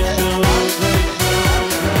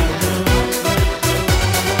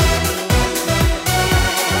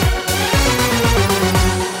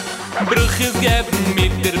 Bruches geben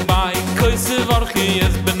mit dabei, Käuse warchi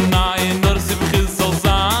es benai, nur Simche soll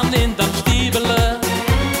sein in den Stiebele.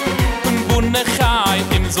 Bunne chai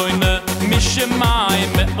im Säune, mische Mai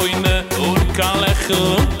me oine, Urkalechel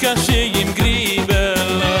und Kasche im Griebele.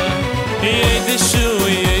 Jede Schuhe,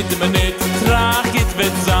 jede Minute, tragit,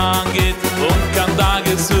 wird sangit, und kann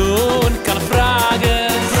Tage so, und kann Frage.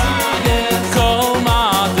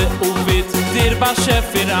 Kolmade, Uwit, dir Chef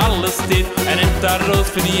für alles dit, nimmt raus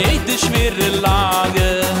für jede schwere Lage.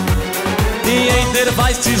 Jeder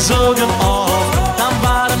weiß, sie sogen auf, dann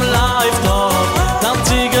warm live auf, dann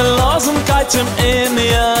Ziegelosenkeit zum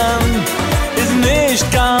Indien. Ist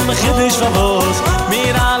nicht gar mich Chiddisch verwusst,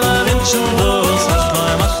 mir alle wünschen los.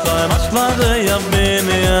 Aschleim, Aschleim, Aschleim, ja bin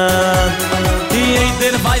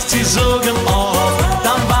jeder weiß, sie sogen auf,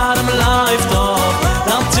 dann warm live auf,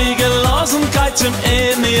 dann Ziegelosenkeit zum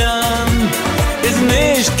Indien. Ist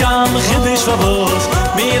nicht gar mich Chiddisch verwusst,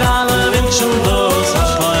 mir alle wünschen los.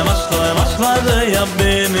 Aschleim, Aschleim, Aschleim, ja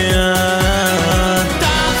bin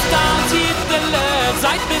Tanz, Jiddele,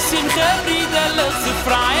 seid bis im Gebriedele, sie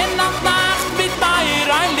freien Nacht mit Meier,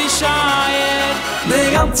 eilig schein.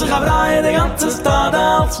 Die ganze Chabrei, die ganze Stadt,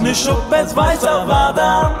 als nicht ob es weiß, aber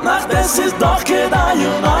dann Nacht, es ist doch gedei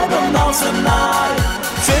und ein aus der Nacht.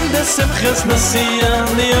 Find es im Christmasieren,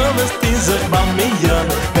 die Jürmes, die sich bei mir,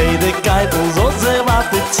 beide Keitel so sehr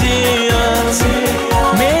warten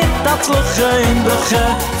mit das Luche in Brüche,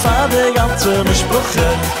 fahr die ganze Besprüche,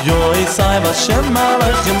 jo, ich sei was Shem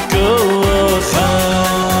Alechem Kuche.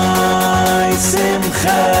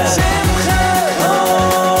 Simche, Simche,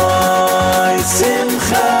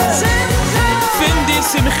 Simche, Simche. Find die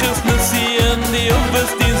Simches Messieren, die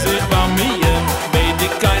Jürmes, die sich bei mir, beide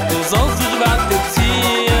Keitel so sehr warten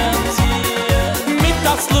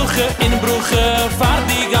das Luche in Brüche, fahr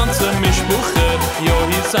die ganze Mischbuche, jo,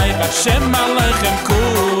 hier sei Hashem Alechem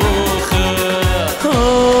Kuche. Oh,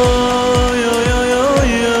 yo, yo, yo,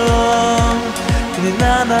 yo,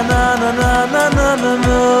 na, na, na, na, na, na, na, na,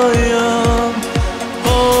 na, yo.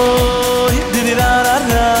 Oh, di da da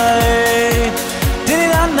da, di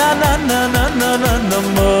da na, na, na, na, na, na,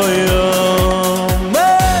 na, yo.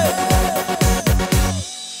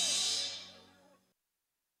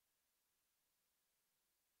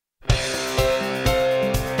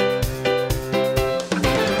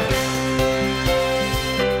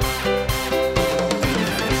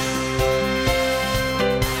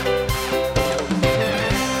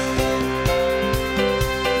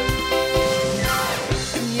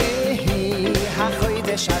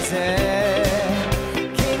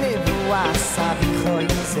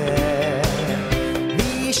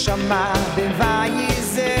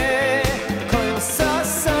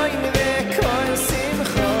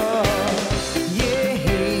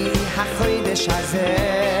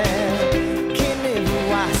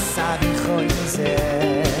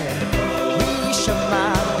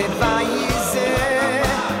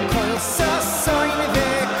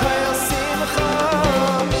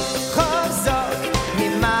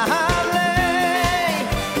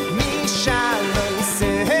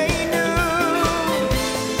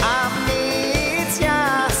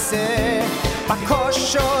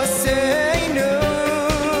 bakoshoseinu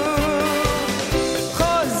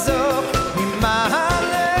chozok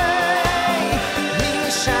mimalei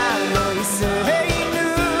mishaloiseinu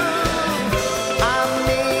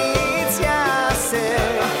amitz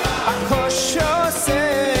yaseh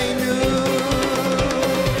bakoshoseinu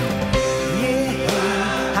yehi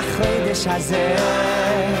hachodesh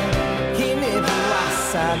hazeh hine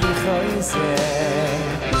buasa lichoiseh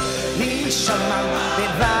Lishamam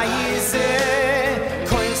bevayize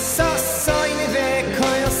koil sosoyne ve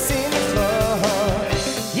koil simcho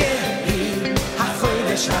yehi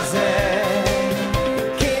hachodesh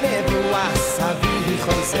hazeh kinevu asavi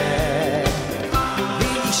choizeh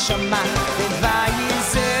Lishamam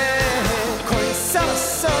bevayize koil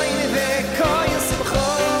sosoyne ve koil simcho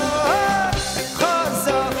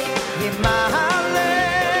chozok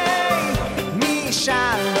yimalei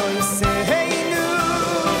mishaloiseinu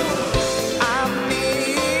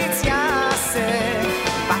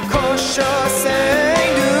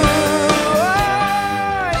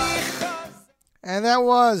And that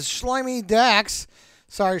was Shlomi Dax.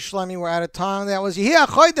 Sorry, Shlomi, we're out of time. That was Yehia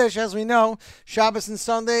Chodesh, as we know. Shabbos and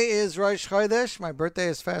Sunday is Rosh Chodesh. My birthday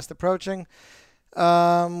is fast approaching.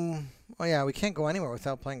 Oh yeah, we can't go anywhere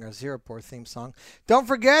without playing our Zero Port theme song. Don't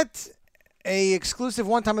forget a exclusive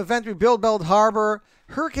one-time event, Rebuild Bell Harbor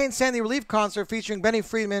Hurricane Sandy Relief Concert featuring Benny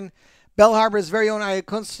Friedman, Bell Harbor's very own Aya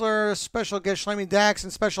Kunstler, special guest Shlomi Dax,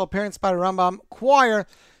 and special appearance by the Rambam Choir,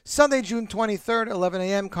 Sunday, June 23rd, 11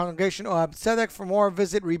 a.m., Congregation Ohab Tzedek. For more,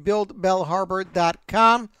 visit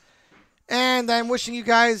rebuildbellharbor.com. And I'm wishing you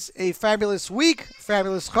guys a fabulous week,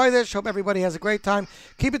 fabulous Chodesh. Hope everybody has a great time.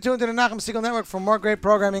 Keep it tuned to the Nachum Segal Network for more great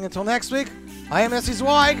programming. Until next week, I am Essie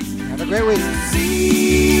Zweig. Have a great week.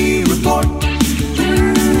 Report.